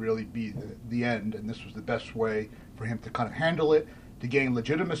and it would really be the end, and this was the best way for him to kind of handle it, to gain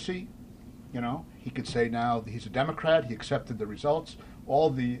legitimacy. He could say now he's a Democrat, he accepted the results.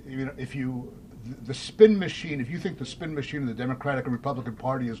 The spin machine, if you think the spin machine of the Democratic and Republican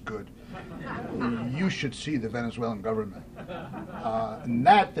Party is good, you should see the Venezuelan government. And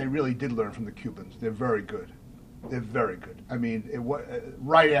that they really did learn from the Cubans. They're very good. They're very good. I mean,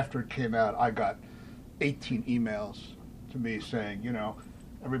 right after it came out, I got 18 emails to me saying,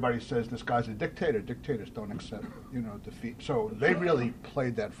 everybody says this guy's a dictator. Dictators don't accept, defeat. So they really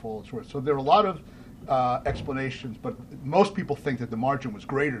played that full sword. So there are a lot of explanations, but most people think that the margin was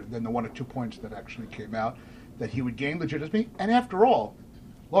greater than the 1 or 2 points that actually came out, that he would gain legitimacy. And after all,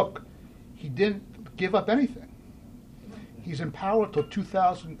 look, he didn't give up anything. He's in power till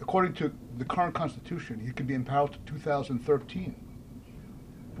 2000, according to the current constitution, he could be in power till 2013.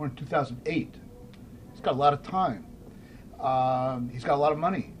 We're in 2008. He's got a lot of time. He's got a lot of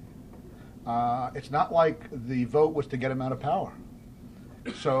money. It's not like the vote was to get him out of power.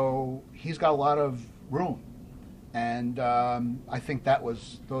 So he's got a lot of room, and I think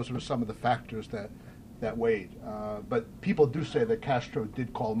those were some of the factors that weighed. But people do say that Castro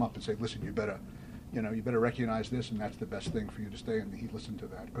did call him up and say, "Listen, you better recognize this, and that's the best thing for you to stay." And he listened to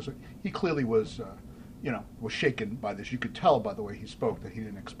that because he clearly was shaken by this. You could tell by the way he spoke that he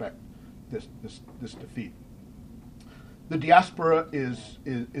didn't expect this defeat. The diaspora is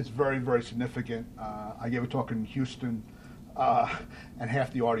very, very significant. I gave a talk in Houston. And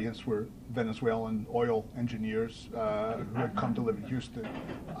half the audience were Venezuelan oil engineers who had come to live in Houston.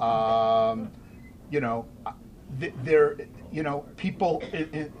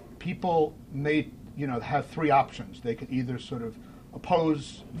 People may have 3 options. They can either sort of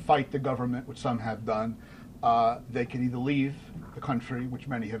oppose, fight the government, which some have done. They can either leave the country, which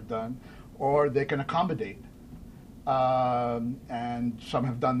many have done, or they can accommodate, and some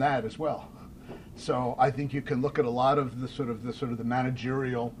have done that as well. So I think you can look at a lot of the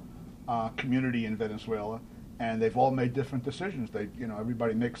managerial community in Venezuela, and they've all made different decisions.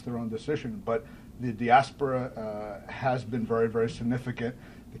 Everybody makes their own decision, but the diaspora has been very, very significant.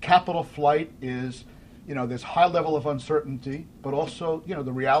 The capital flight is, there's high level of uncertainty, but also,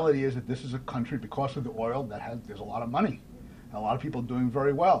 the reality is that this is a country, because of the oil, there's a lot of money. and a lot of people doing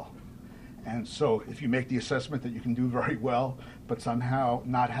very well. And so if you make the assessment that you can do very well, but somehow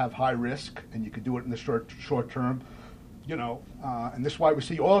not have high risk, and you can do it in the short term, and this is why we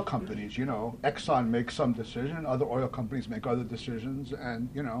see oil companies, Exxon makes some decision, other oil companies make other decisions, and,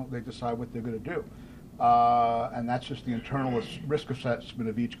 they decide what they're going to do. And that's just the internal risk assessment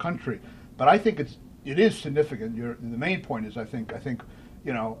of each country. But I think it is significant. The main point is, I think,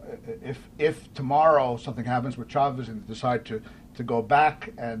 if tomorrow something happens with Chavez and they decide to go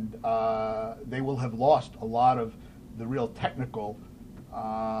back, and they will have lost a lot of the real technical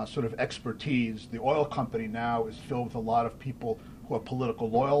sort of expertise. The oil company now is filled with a lot of people who are political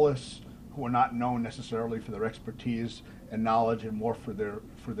loyalists, who are not known necessarily for their expertise and knowledge, and more for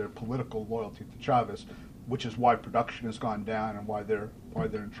their political loyalty to Chavez, which is why production has gone down and why they're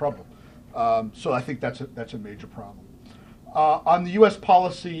in trouble. So I think that's a major problem. On the U.S.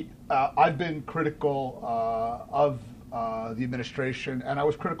 policy, I've been critical of the administration, and I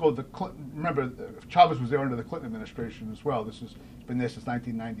was critical of the Clinton. Remember, Chavez was there under the Clinton administration as well. This has been there since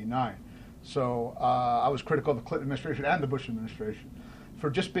 1999. So I was critical of the Clinton administration and the Bush administration for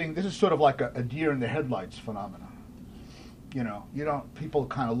just being. This is sort of like a deer in the headlights phenomenon. People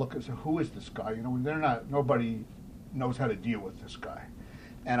kind of look and say, "Who is this guy?" Nobody knows how to deal with this guy.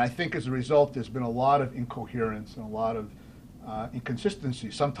 And I think as a result, there's been a lot of incoherence and a lot of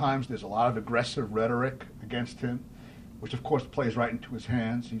inconsistency. Sometimes there's a lot of aggressive rhetoric against him, which of course plays right into his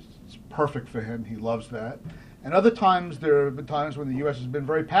hands. It's perfect for him. He loves that. And other times, there have been times when the U.S. has been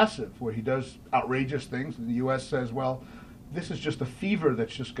very passive, where he does outrageous things, and the U.S. says, well, this is just a fever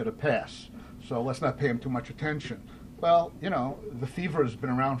that's just going to pass, so let's not pay him too much attention. Well, the fever has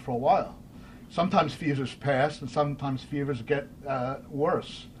been around for a while. Sometimes fevers pass, and sometimes fevers get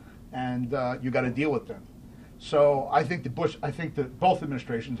worse, and you got to deal with them. So I think that both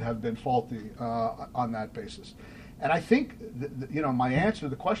administrations have been faulty on that basis. And I think, my answer to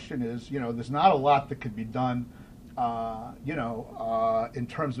the question is, there's not a lot that could be done, in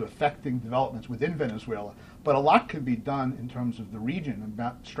terms of affecting developments within Venezuela, but a lot can be done in terms of the region,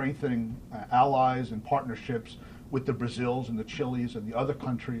 about strengthening allies and partnerships with the Brazils and the Chiles and the other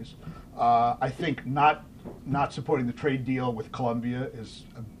countries. I think not supporting the trade deal with Colombia is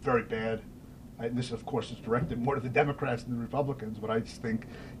very bad. And this, of course, is directed more to the Democrats than the Republicans, but I just think,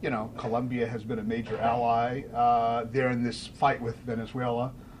 Colombia has been a major ally there in this fight with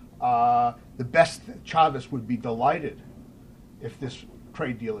Venezuela. Chavez would be delighted if this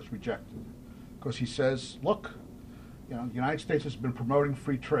trade deal is rejected, because he says, look, the United States has been promoting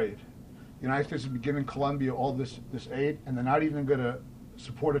free trade. The United States has been giving Colombia all this aid, and they're not even going to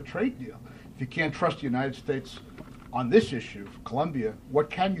support a trade deal. If you can't trust the United States on this issue, Colombia, what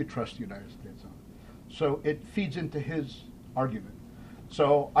can you trust the United States on? So it feeds into his argument.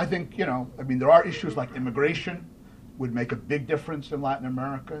 So I think, there are issues like immigration would make a big difference in Latin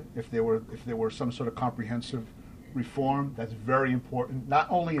America if there were some sort of comprehensive reform. That's very important, not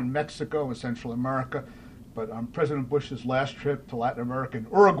only in Mexico and Central America, but on President Bush's last trip to Latin America in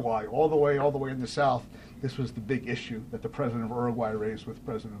Uruguay, all the way in the south, this was the big issue that the president of Uruguay raised with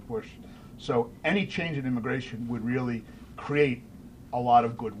President Bush. So any change in immigration would really create a lot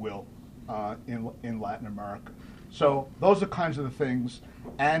of goodwill in Latin America. So those are kinds of the things.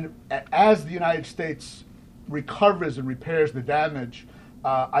 And as the United States recovers and repairs the damage,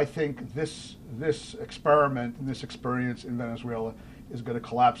 I think this experiment and this experience in Venezuela is going to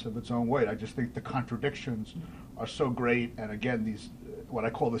collapse of its own weight. I just think the contradictions are so great, and again, these what I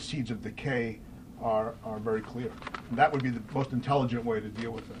call the seeds of decay are very clear. And that would be the most intelligent way to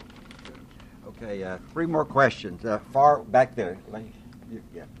deal with it. Okay, 3 more questions. Far back there.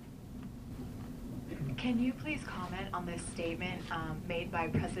 Yeah. Can you please comment on this statement made by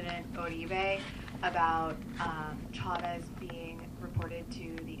President Uribe about Chavez being reported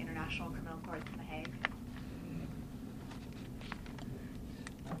to the International Criminal Court in The Hague?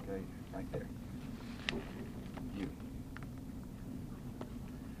 Okay, right there. You.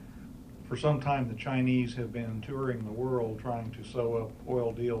 For some time, the Chinese have been touring the world trying to sew up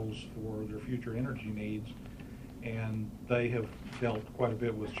oil deals for their future energy needs, and they have dealt quite a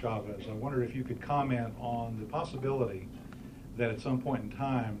bit with Chavez. I wonder if you could comment on the possibility that at some point in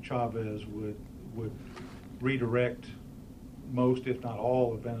time, Chavez would redirect most, if not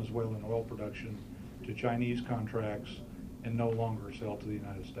all, of Venezuelan oil production to Chinese contracts and no longer sell to the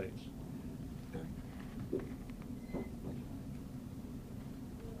United States.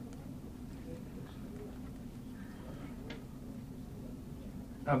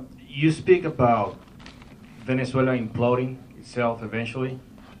 You speak about Venezuela imploding itself eventually.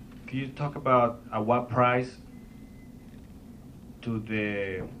 Can you talk about at what price to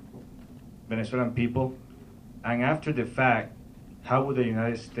the Venezuelan people? And after the fact, how would the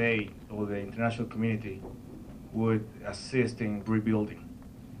United States or the international community would assist in rebuilding?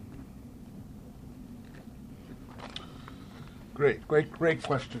 Great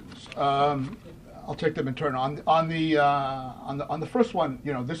questions. I'll take them in turn. On the first one,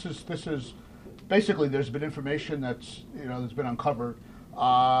 this is basically there's been information that's been uncovered,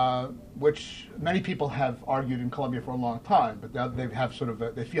 which many people have argued in Colombia for a long time, but now they have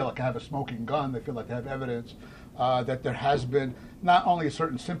they feel like they have a smoking gun. They feel like they have evidence that there has been not only a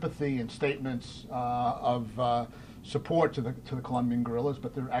certain sympathy and statements of support to the Colombian guerrillas,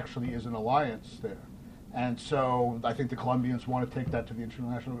 but there actually is an alliance there. And so I think the Colombians want to take that to the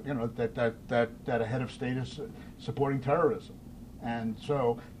international, that a head of state is supporting terrorism. And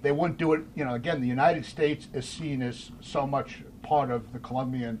so they wouldn't do it, again, the United States is seen as so much part of the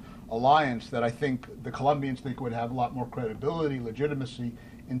Colombian alliance that I think the Colombians think would have a lot more credibility, legitimacy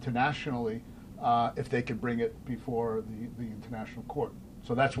internationally if they could bring it before the international court.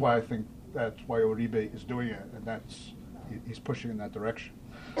 So that's why I think that's why Uribe is doing it, and he's pushing in that direction.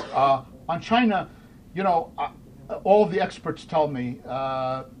 On China, all of the experts tell me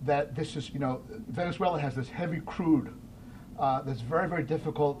that this is, Venezuela has this heavy crude that's very, very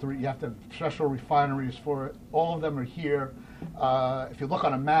difficult. You have to have special refineries for it. All of them are here. If you look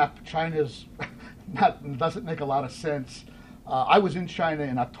on a map, China's doesn't make a lot of sense. I was in China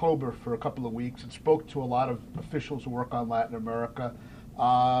in October for a couple of weeks and spoke to a lot of officials who work on Latin America,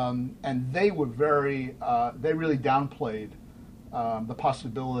 and they were they really downplayed the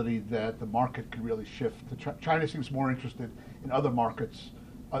possibility that the market could really shift. China seems more interested in other markets,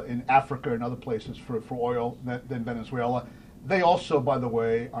 in Africa and other places for oil than Venezuela. They also, by the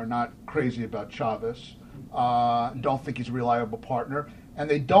way, are not crazy about Chavez, don't think he's a reliable partner, and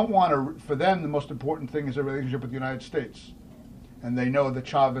they don't want to, for them, the most important thing is a relationship with the United States. And they know that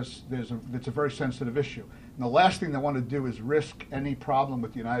Chavez, it's a very sensitive issue. And the last thing they want to do is risk any problem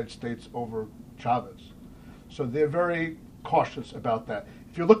with the United States over Chavez. So they're very cautious about that.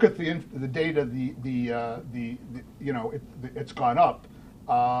 If you look at the data, it's gone up,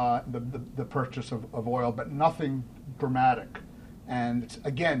 the purchase of oil, but nothing dramatic. And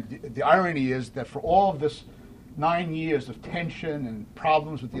again, the irony is that for all of this 9 years of tension and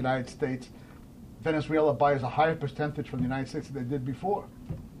problems with the United States, Venezuela buys a higher percentage from the United States than they did before.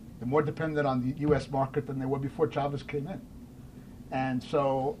 They're more dependent on the U.S. market than they were before Chavez came in. And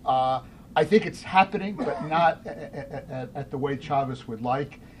so I think it's happening, but not at the way Chavez would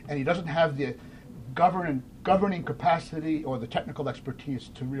like. And he doesn't have the governing capacity or the technical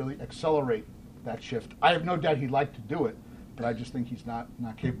expertise to really accelerate that shift. I have no doubt he'd like to do it, but I just think he's not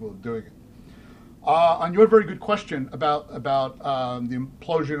capable of doing it. On your very good question about the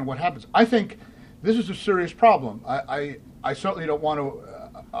implosion and what happens, I think this is a serious problem. I certainly don't want to.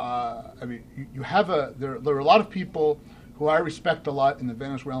 You have there are a lot of people who I respect a lot in the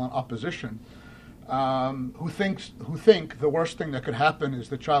Venezuelan opposition, who think the worst thing that could happen is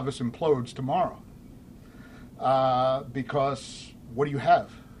that Chavez implodes tomorrow. Because what do you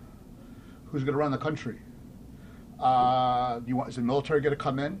have? Who's going to run the country? Is the military going to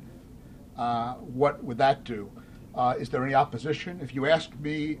come in? What would that do? Is there any opposition? If you ask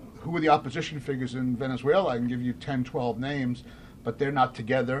me who are the opposition figures in Venezuela, I can give you 10, 12 names, but they're not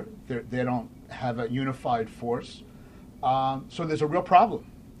together. They don't have a unified force. So there's a real problem.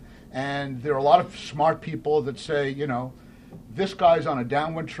 And there are a lot of smart people that say, this guy's on a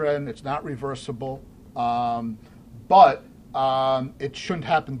downward trend. It's not reversible. But it shouldn't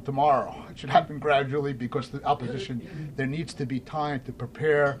happen tomorrow. It should happen gradually because the opposition, there needs to be time to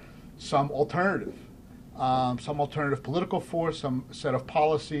prepare some alternative political force, some set of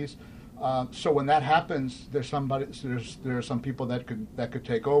policies. So when that happens, there are some people that could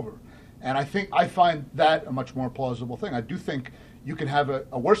take over. And I find that a much more plausible thing. I do think you can have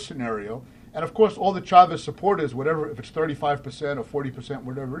a worse scenario. And of course, all the Chavez supporters, whatever, if it's 35% or 40%,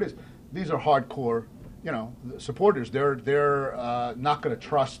 whatever it is, these are hardcore, supporters. They're not going to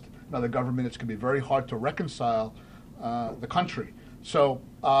trust another government. It's going to be very hard to reconcile the country. So,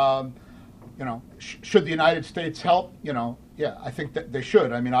 should the United States help? Yeah, I think that they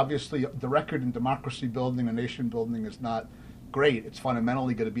should. Obviously, the record in democracy building and nation building is not great. It's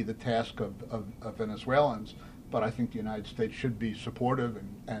fundamentally going to be the task of Venezuelans. But I think the United States should be supportive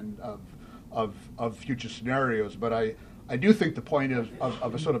and of future scenarios. But I do think the point of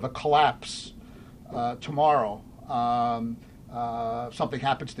a sort of a collapse tomorrow, something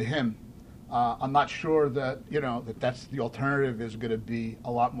happens to him. I'm not sure that that's the alternative is going to be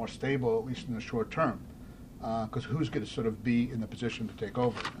a lot more stable, at least in the short term, because who's going to sort of be in the position to take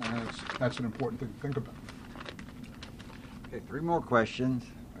over? And that's an important thing to think about. Okay, 3 more questions.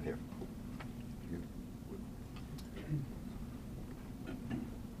 Right here.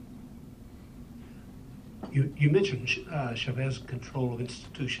 You mentioned Chavez control of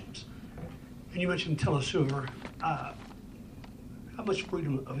institutions, and you mentioned Telesur. How much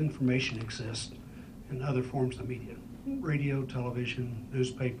freedom of information exists in other forms of media? Radio, television,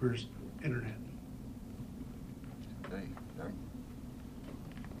 newspapers, internet. Okay. Sorry.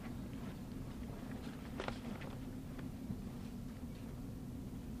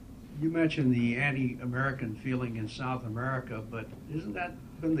 You mentioned the anti-American feeling in South America, but isn't that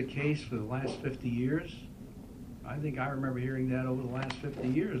been the case for the last 50 years? I think I remember hearing that over the last 50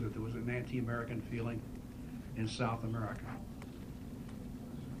 years, that there was an anti-American feeling in South America.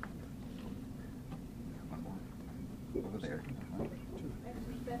 Over there.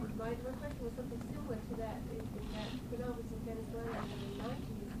 My question was something similar to that. When I was in Venezuela in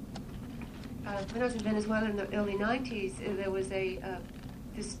the 90s. When I was in Venezuela in the early 90s, there was a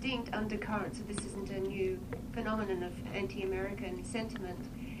distinct undercurrent, so this isn't a new phenomenon of anti-American sentiment.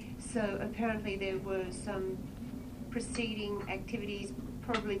 So apparently there were some preceding activities,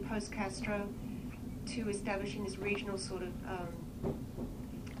 probably post-Castro, to establishing this regional sort of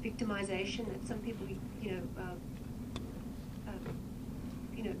victimization that some people,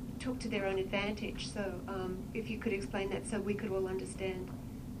 took to their own advantage. So if you could explain that so we could all understand,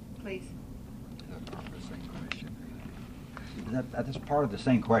 please. That's part of the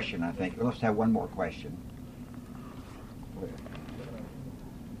same question, I think. Let's have one more question.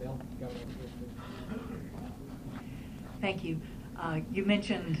 Thank you. You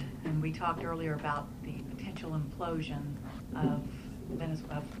mentioned, and we talked earlier about the potential implosion of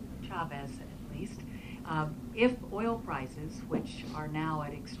Chavez, at least. If oil prices, which are now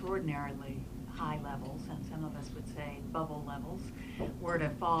at extraordinarily high levels, and some of us would say bubble levels, were to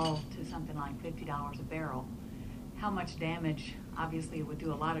fall to something like $50 a barrel, how much damage? Obviously, it would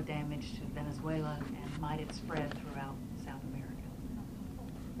do a lot of damage to Venezuela, and might it spread throughout South America?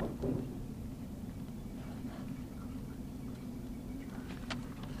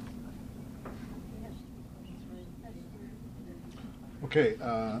 Okay,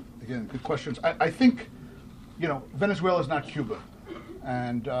 again, good questions. I think, Venezuela is not Cuba.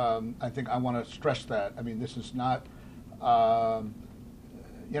 And I think I want to stress that. I mean, this is not,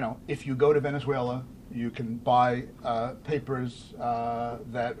 if you go to Venezuela, you can buy papers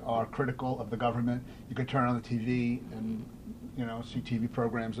that are critical of the government. You can turn on the TV and, see TV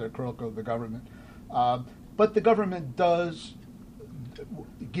programs that are critical of the government. But the government does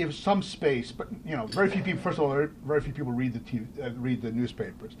give some space, but very few people. First of all, very few people read the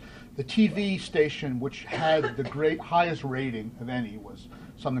newspapers. The TV station, which had the highest rating of any, was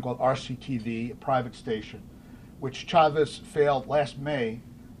something called RCTV, a private station, which Chavez failed last May.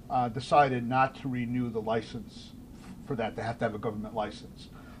 Decided not to renew the license for that. They have to have a government license.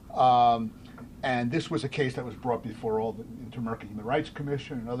 And this was a case that was brought before all the Inter-American Human Rights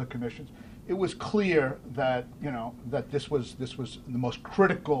Commission and other commissions. It was clear that that this was the most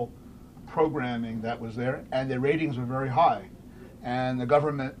critical programming that was there, and the ratings were very high, and the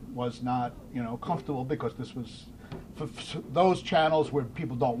government was not comfortable because this was for those channels where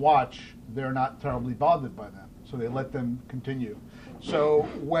people don't watch. They're not terribly bothered by them, so they let them continue. So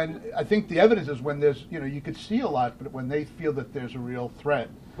when I think the evidence is when there's you could see a lot, but when they feel that there's a real threat,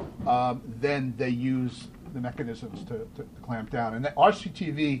 then they use the mechanisms to clamp down. And the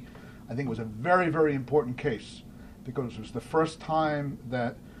RCTV, I think, was a very, very important case because it was the first time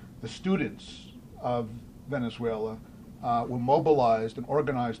that the students of Venezuela were mobilized and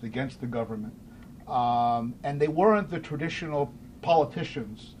organized against the government. And they weren't the traditional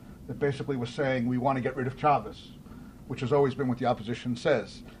politicians that basically were saying, we want to get rid of Chavez, which has always been what the opposition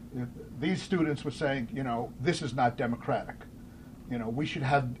says. These students were saying, this is not democratic. We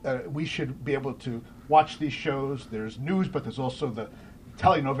should be able to watch these shows. There's news, but there's also the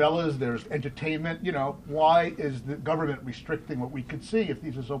telenovelas, there's entertainment. Why is the government restricting what we could see if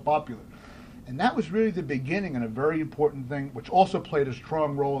these are so popular? And that was really the beginning and a very important thing, which also played a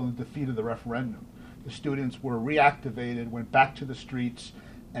strong role in the defeat of the referendum. The students were reactivated, went back to the streets,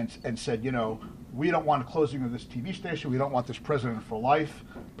 and said, we don't want a closing of this TV station, we don't want this president for life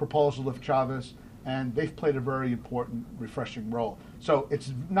proposal of Chavez, and they've played a very important, refreshing role. So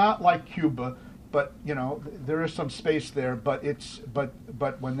it's not like Cuba, but there is some space there. But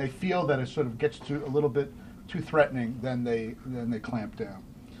but when they feel that it sort of gets to a little bit too threatening, then they clamp down.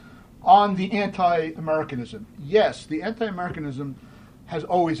 On the anti-Americanism, yes, the anti-Americanism has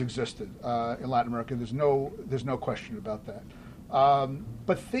always existed in Latin America. There's no question about that.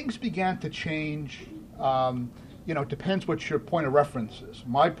 But things began to change. It depends what your point of reference is.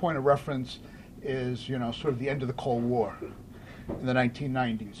 My point of reference is sort of the end of the Cold War in the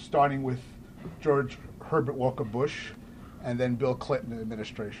 1990s, starting with George Herbert Walker Bush and then Bill Clinton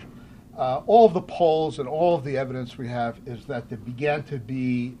administration. all of the polls and all of the evidence we have is that there began to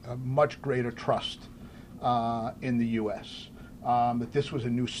be a much greater trust in the U.S. That this was a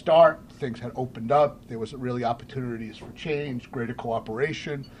new start, things had opened up, there was really opportunities for change, greater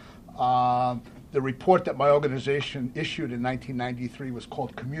cooperation. The report that my organization issued in 1993 was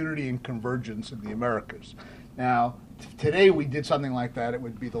called Community and Convergence in the Americas. Now, today we did something like that, it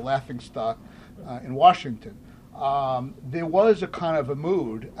would be the laughingstock in Washington. There was a kind of a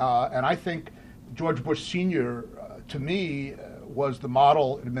mood, and I think George Bush Sr., to me, was the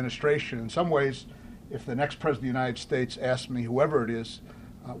model administration. In some ways, if the next president of the United States asked me, whoever it is,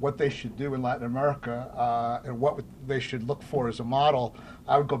 what they should do in Latin America and what they should look for as a model,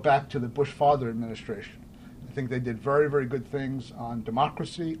 I would go back to the Bush father administration. I think they did very, very good things on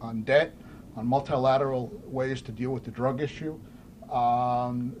democracy, on debt, on multilateral ways to deal with the drug issue.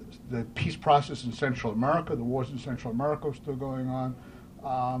 The peace process in Central America, the wars in Central America are still going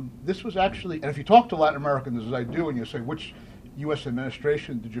on. This was actually, and if you talk to Latin Americans, as I do, and you say, which U.S.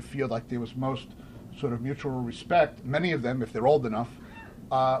 administration did you feel like there was most sort of mutual respect, many of them, if they're old enough,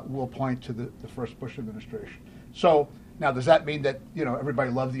 will point to the first Bush administration. So now, does that mean that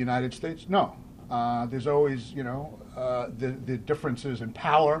everybody loved the United States? No. There's always the differences in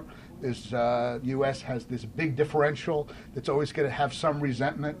power. U.S. has this big differential that's always going to have some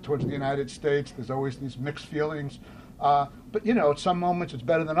resentment towards the United States. There's always these mixed feelings. But at some moments it's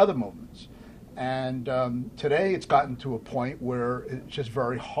better than other moments. And today it's gotten to a point where it's just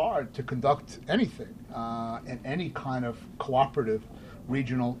very hard to conduct anything in any kind of cooperative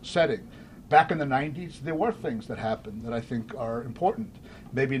regional setting. Back in the 90s, there were things that happened that I think are important.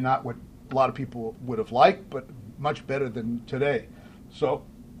 Maybe not what a lot of people would have liked, but much better than today. So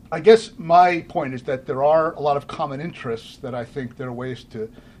I guess my point is that there are a lot of common interests that I think there are ways to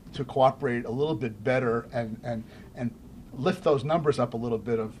cooperate a little bit better and lift those numbers up a little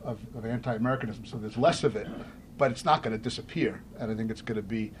bit of anti-Americanism, so there's less of it, but it's not going to disappear. And I think it's going to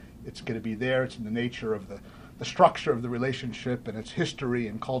be there. It's in the nature of the structure of the relationship and its history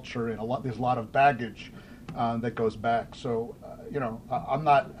and culture, and there's a lot of baggage that goes back. So I'm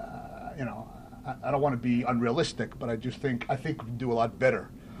not I don't want to be unrealistic, but I think we can do a lot better.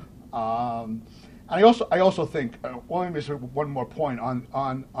 And I also think, let me say one more point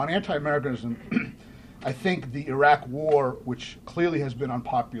on anti-Americanism. I think the Iraq War, which clearly has been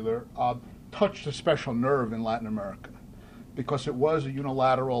unpopular, touched a special nerve in Latin America because it was a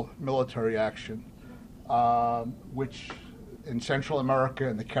unilateral military action, which in Central America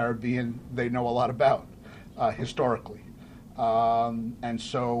and the Caribbean they know a lot about historically. And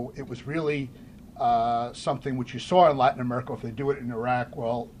so it was really something which you saw in Latin America. If they do it in Iraq,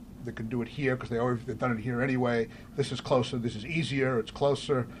 well, they can do it here because they've done it here anyway. This is closer, this is easier, it's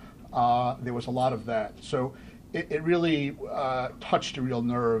closer. There was a lot of that. So it really touched a real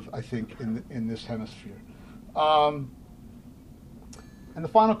nerve, I think, in this hemisphere. And the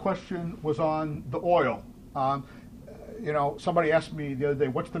final question was on the oil. Somebody asked me the other day,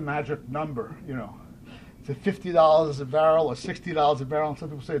 what's the magic number? Is it $50 a barrel or $60 a barrel? And some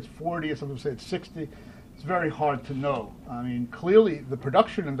people say it's 40, and some people say it's 60. It's very hard to know. I mean, clearly the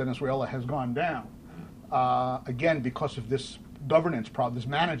production in Venezuela has gone down, again, because of this governance problem, this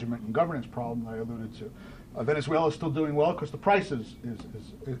management and governance problem I alluded to. Venezuela is still doing well because the price is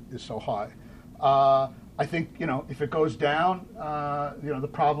so high. I think, if it goes down, the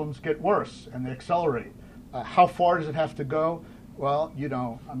problems get worse and they accelerate. How far does it have to go? Well, you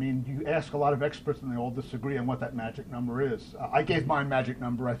ask a lot of experts and they all disagree on what that magic number is. I gave my magic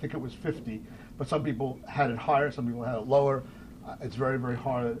number, I think it was 50, but some people had it higher, some people had it lower. It's very, very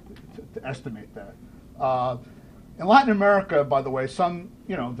hard to estimate that. In Latin America, by the way,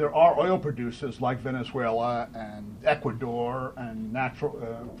 there are oil producers like Venezuela and Ecuador and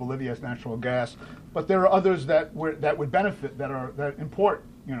Bolivia has natural gas, but there are others that would benefit, that import.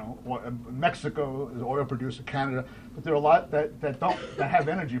 Mexico is an oil producer, Canada, but there are a lot that have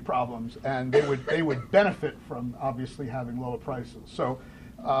energy problems, and they would benefit from obviously having lower prices. So,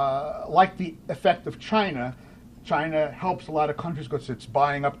 like the effect of China helps a lot of countries because it's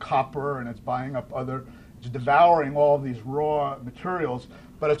buying up copper and it's buying up it's devouring all these raw materials,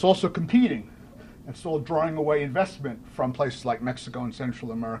 but it's also competing. It's still drawing away investment from places like Mexico and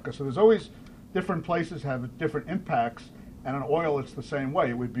Central America. So there's always different places have different impacts, and on oil it's the same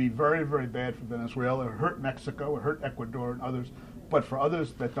way. It would be very, very bad for Venezuela. It hurt Mexico, it hurt Ecuador and others. But for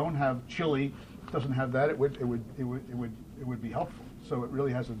others that don't have, Chile doesn't have that, it would be helpful. So it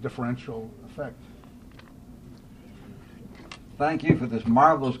really has a differential effect. Thank you for this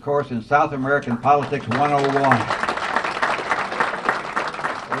marvelous course in South American Politics 101.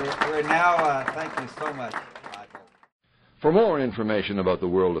 We're now, thank you so much, Michael. For more information about the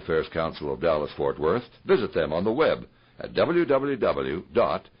World Affairs Council of Dallas-Fort Worth, visit them on the web at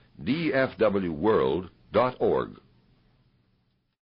www.dfwworld.org.